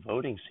Fame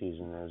voting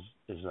season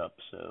is up.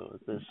 So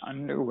this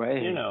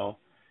underway. You know,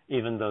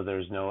 even though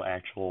there's no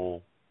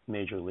actual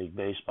Major League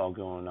Baseball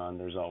going on,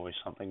 there's always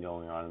something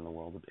going on in the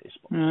world of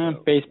baseball.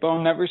 So baseball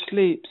never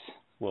sleeps.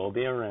 We'll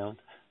be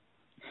around.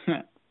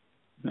 All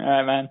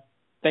right, man.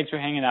 Thanks for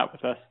hanging out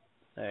with us.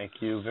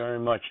 Thank you very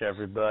much,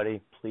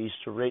 everybody. Please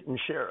to rate and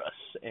share us,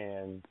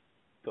 and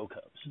go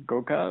Cubs.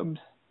 Go Cubs.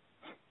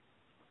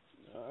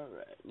 All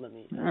right. Let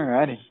me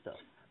Alrighty. Stuff.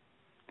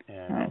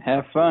 And all right,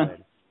 have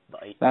fun.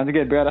 Bye. Sounds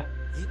good, brother.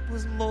 It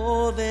was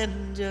more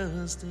than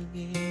just a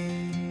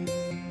game.